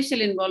 their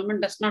facial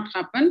involvement does not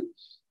happen,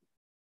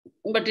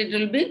 but it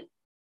will be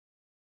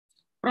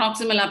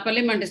proximal upper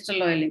limb and distal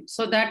lower limb.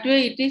 So that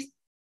way it is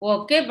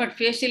okay, but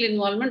facial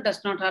involvement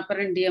does not happen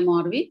in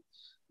DMRV.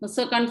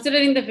 So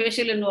considering the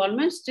facial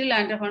involvement, still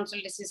anterior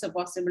console disease is a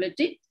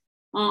possibility.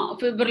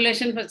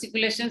 Fibrillation,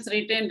 fasciculations,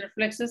 retained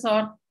reflexes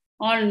are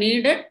all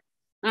needed,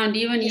 and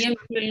even EMG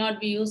will not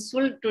be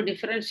useful to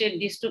differentiate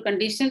these two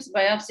conditions.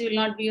 Biopsy will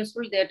not be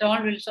useful. That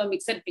all will show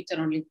mixed picture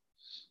only.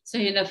 So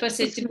in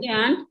FSHD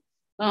and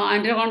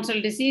anterior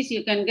console disease,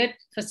 you can get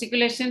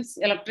fasciculations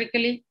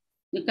electrically,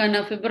 you can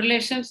have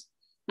fibrillations,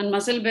 and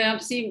muscle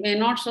biopsy may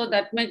not show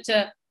that much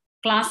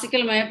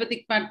classical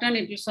myopathic pattern.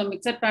 It will show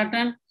mixed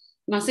pattern.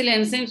 Muscle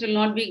enzymes will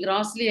not be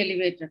grossly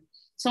elevated.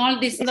 So all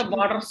this in the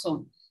border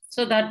zone.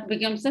 So that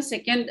becomes the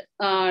second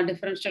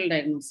differential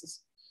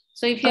diagnosis.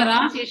 So if you are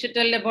asked, you should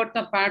tell about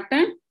the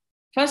pattern.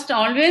 First,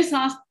 always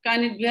ask,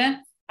 can it be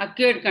an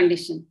acquired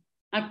condition?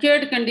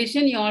 Acquired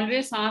condition, you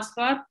always ask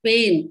for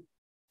pain.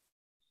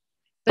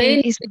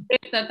 Pain is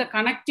that the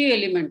connective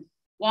element,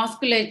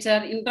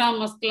 vasculature,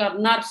 intramuscular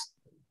nerves,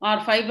 or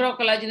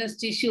fibrocollagenous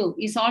tissue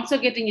is also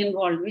getting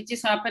involved, which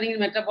is happening in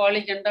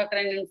metabolic,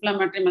 endocrine,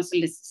 inflammatory muscle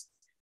disease.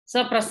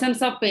 So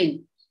presence of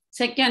pain.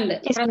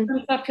 Second,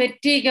 presence of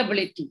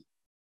fatigability.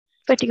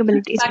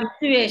 Fatigability.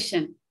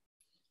 Fluctuation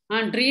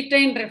and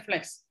retained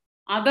reflex.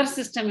 Other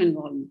system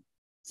involvement.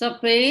 So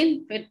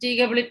pain,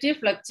 fatigability,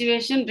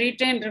 fluctuation,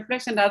 retained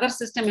reflex, and other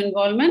system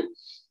involvement.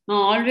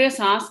 Always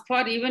ask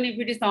for, even if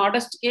it is the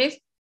oddest case,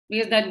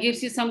 because that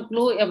gives you some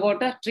clue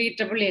about a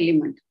treatable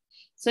element.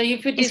 So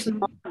if it is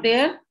not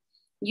there,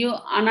 you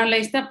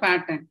analyze the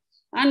pattern.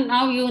 And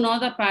now you know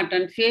the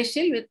pattern,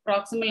 facial with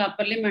proximal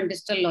upper limb and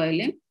distal lower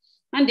limb.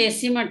 and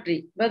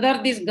asymmetry.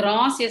 Whether this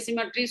gross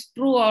asymmetry is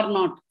true or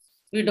not,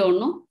 we don't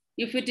know.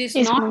 If it is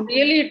not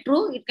really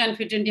true, it can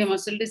fit into a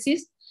muscle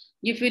disease.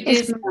 If it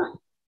is,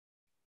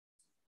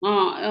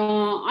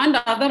 and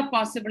other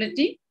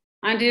possibility,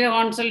 anterior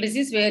console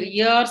disease where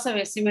years of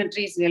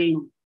asymmetry is well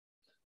known.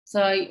 So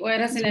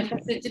whereas in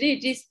FSHD,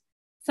 it is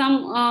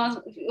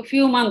some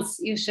few months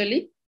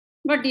usually,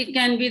 but it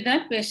can be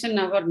that patient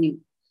never knew.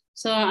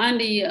 So, and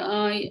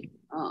it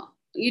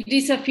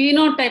is a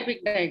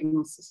phenotypic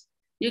diagnosis.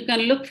 You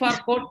can look for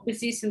coat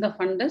disease in the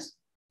fundus.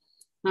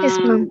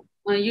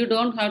 You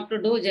don't have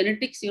to do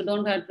genetics. You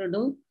don't have to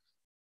do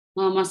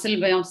muscle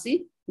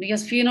biopsy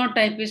because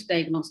phenotype is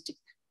diagnostic.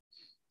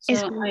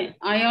 So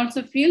I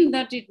also feel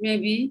that it may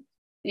be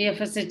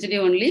FSHD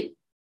only,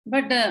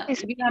 but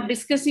we are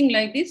discussing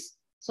like this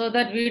so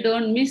that we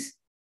don't miss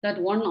that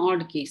one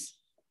odd case.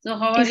 So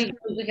how are you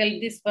going to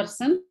help this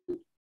person?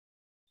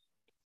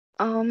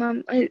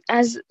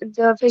 As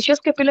the Fascio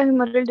Scapulo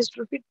Humeral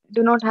Dystrophy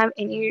do not have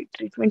any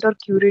treatment or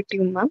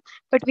curative, ma'am,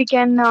 but we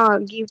can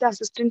give the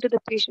assistance to the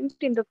patient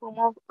in the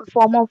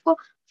form of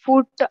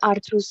foot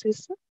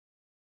arthrosis.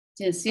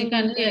 Yes, you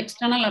can do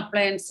external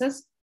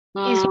appliances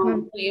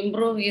to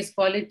improve his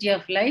quality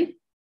of life,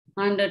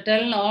 and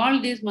tell all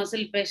these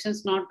muscle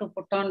patients not to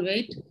put on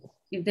weight.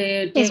 If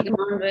they take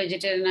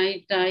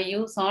non-vegetarian, I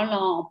use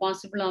all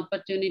possible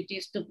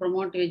opportunities to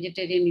promote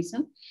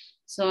vegetarianism.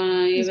 So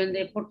when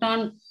they put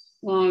on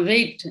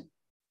weight,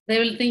 they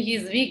will think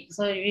he's weak.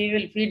 So we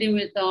will feed him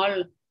with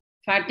all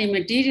fatty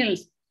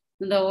materials.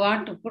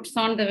 What puts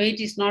on the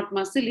weight is not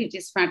muscle, it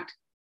is fat.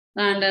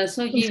 And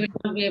so he will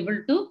not be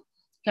able to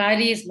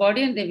carry his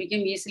body and they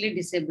become easily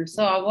disabled.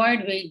 So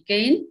avoid weight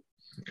gain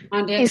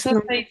and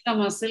exercise the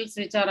muscles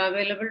which are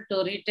available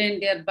to retain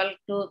their bulk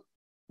to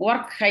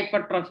work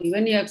hypertrophy.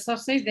 When you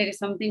exercise, there is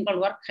something called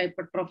work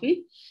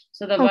hypertrophy.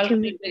 So the bulk will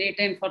be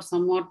retained for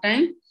some more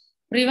time.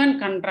 Prevent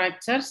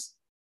contractures,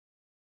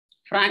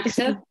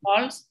 fractures,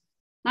 falls,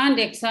 and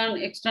external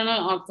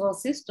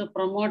arthrosis to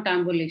promote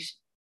ambulation.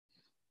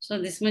 So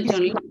this much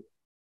only.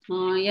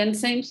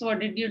 Enzymes, what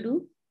did you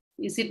do?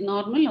 Is it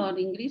normal or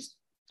increased?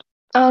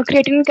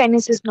 Creatinine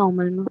kinase is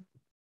normal.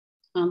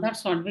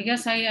 That's what,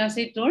 because as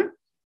I told,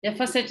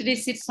 FSHD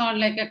sits on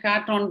like a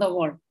cat on the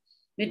wall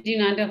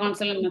between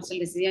antecondylar and muscle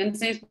disease.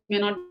 Enzymes may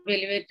not be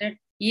elevated.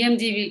 EMG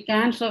we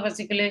can show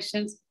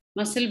fasciculations.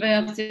 Muscle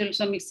biopsy will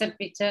show mixed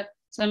picture.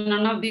 So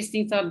none of these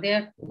things are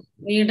there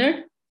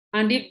needed.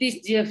 And if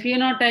this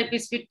phenotype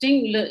is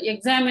fitting,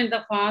 examine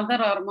the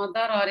father or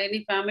mother or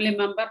any family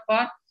member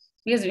for,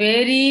 because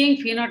varying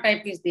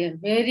phenotype is there.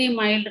 Very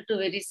mild to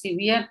very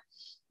severe,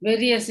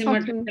 very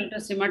asymmetrical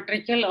to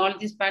symmetrical. All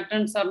these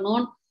patterns are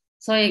known.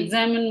 So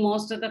examine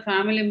most of the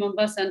family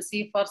members and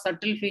see for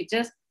subtle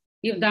features.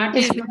 If that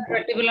is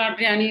vertebral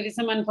artery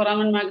aneurysm and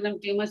foramen magnum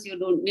tumors, you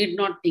don't need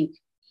not think,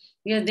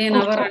 because they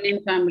never run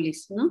in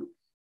families. No?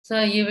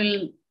 So you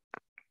will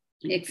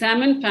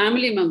examine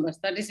family members.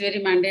 That is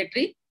very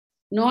mandatory.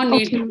 No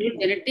need to do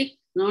genetic,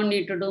 no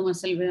need to do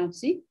muscle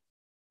biopsy.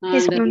 And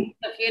if the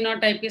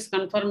phenotype is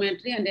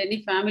confirmatory and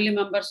any family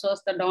member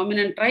shows the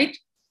dominant trait,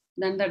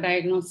 then the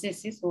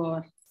diagnosis is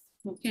over.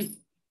 Okay.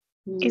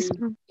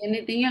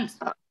 Anything else?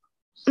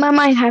 Ma'am,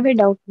 I have a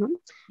doubt, ma'am.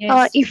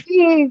 Yes. If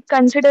we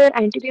consider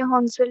anterior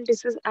console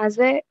disease as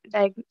a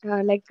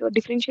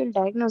differential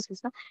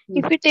diagnosis,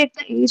 if we take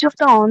the age of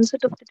the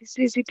onset of the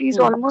disease, it is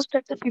almost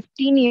at the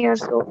 15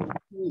 years of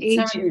age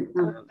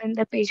when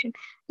the patient.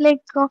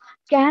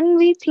 Can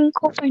we think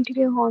of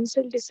anterior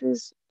console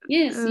disease?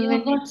 Yes, you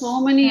have got so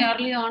many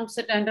early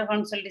onset anterior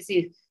console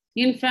disease.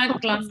 In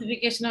fact,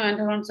 classification of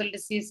anterior console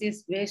disease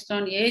is based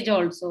on age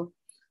also.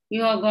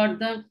 You have got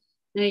the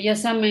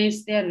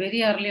SMAs, they are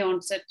very early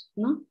onset,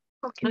 no?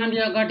 And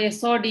you have got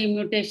SOD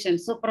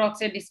mutations,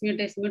 superoxide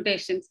dismutase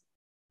mutations.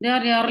 They are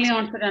early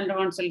onset anterior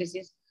console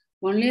disease.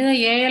 Only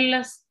the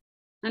ALS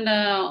and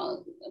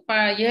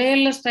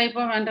ALS type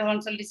of anterior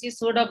console disease,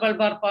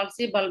 pseudobulbar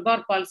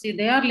palsy,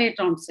 they are late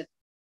onset.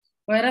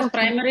 Whereas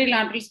primary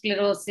lateral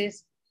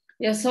sclerosis,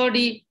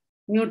 SOD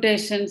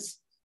mutations,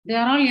 they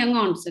are all young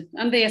onset.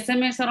 And the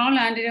SMAs are all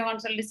anterior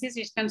console disease,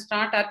 which can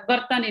start at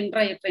birth and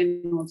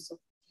intrauterine also.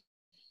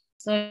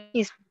 So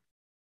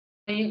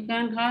you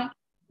can have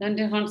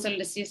anterior console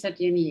disease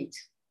at any age.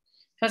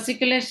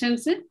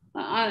 Fasciculations,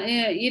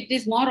 it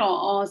is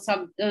more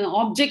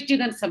objective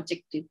than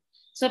subjective.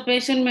 So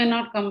patient may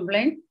not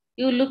complain.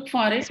 You look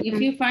for it.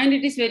 If you find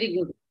it is very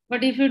good.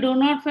 But if you do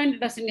not find, it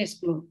doesn't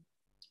exclude.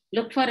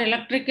 Look for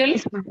electrical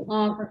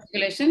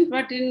fasciculation,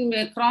 but in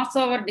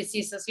crossover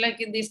diseases,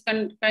 like in these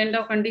kind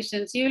of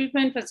conditions, you will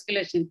find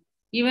fasciculation,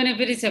 even if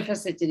it is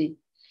FSHD.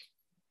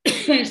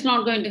 It's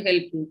not going to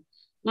help you.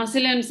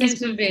 Muscle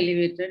enzymes will be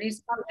elevated.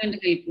 It's not going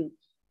to help you.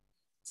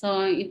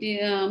 So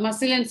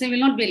muscle enzyme will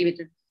not be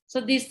elevated.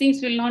 So these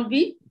things will not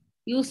be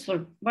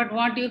useful. But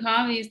what you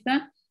have is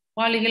the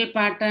polyhill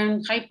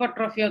pattern,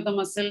 hypertrophy of the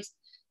muscles.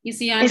 You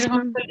see, anterior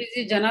console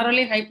disease,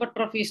 generally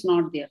hypertrophy is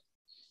not there.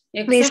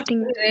 Except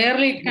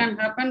rarely it can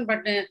happen, but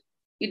it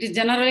is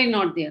generally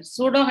not there.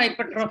 Pseudo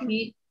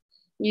hypertrophy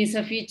is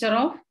a feature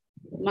of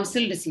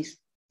muscle disease.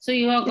 So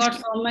you have got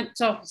so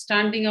much of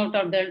standing out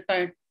of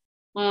deltoid,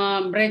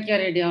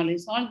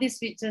 brachyradialis, all these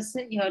features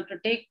you have to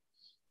take,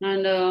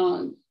 and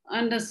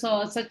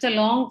so such a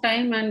long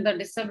time, and the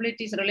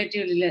disability is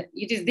relatively less.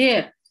 It is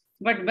there,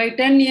 but by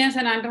 10 years,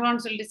 an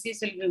interconsole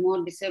disease will be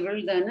more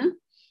disabled than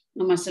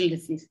a muscle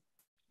disease.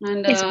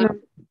 And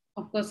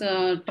of course,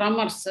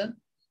 tremors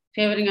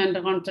favoring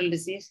interconsole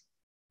disease,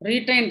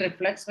 retained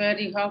reflex, where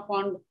you have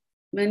found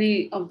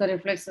many of the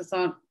reflexes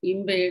are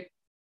impaired.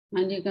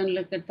 And you can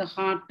look at the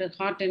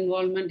heart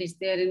involvement is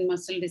there in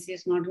muscle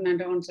disease, not in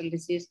interconsole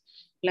disease,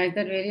 like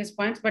that various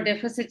points. But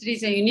FSHD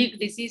is a unique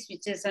disease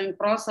which is having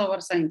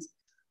crossover signs.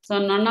 So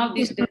none of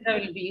these data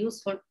will be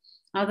useful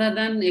other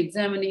than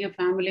examining a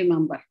family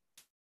member.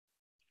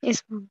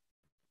 Yes, ma'am.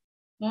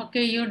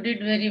 Okay, you did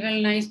very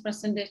well, nice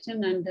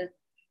presentation, and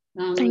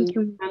Thank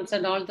you.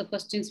 answered all the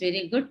questions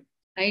very good.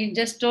 I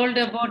just told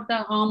about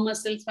the arm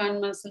muscles,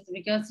 fan muscles,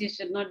 because you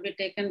should not be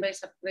taken by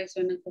surprise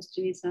when a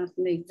question is asked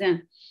in the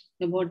exam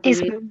about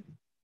the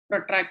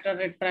protractor,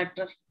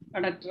 retractor,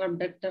 adductor,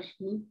 abductor,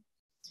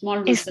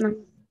 small muscles.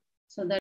 So that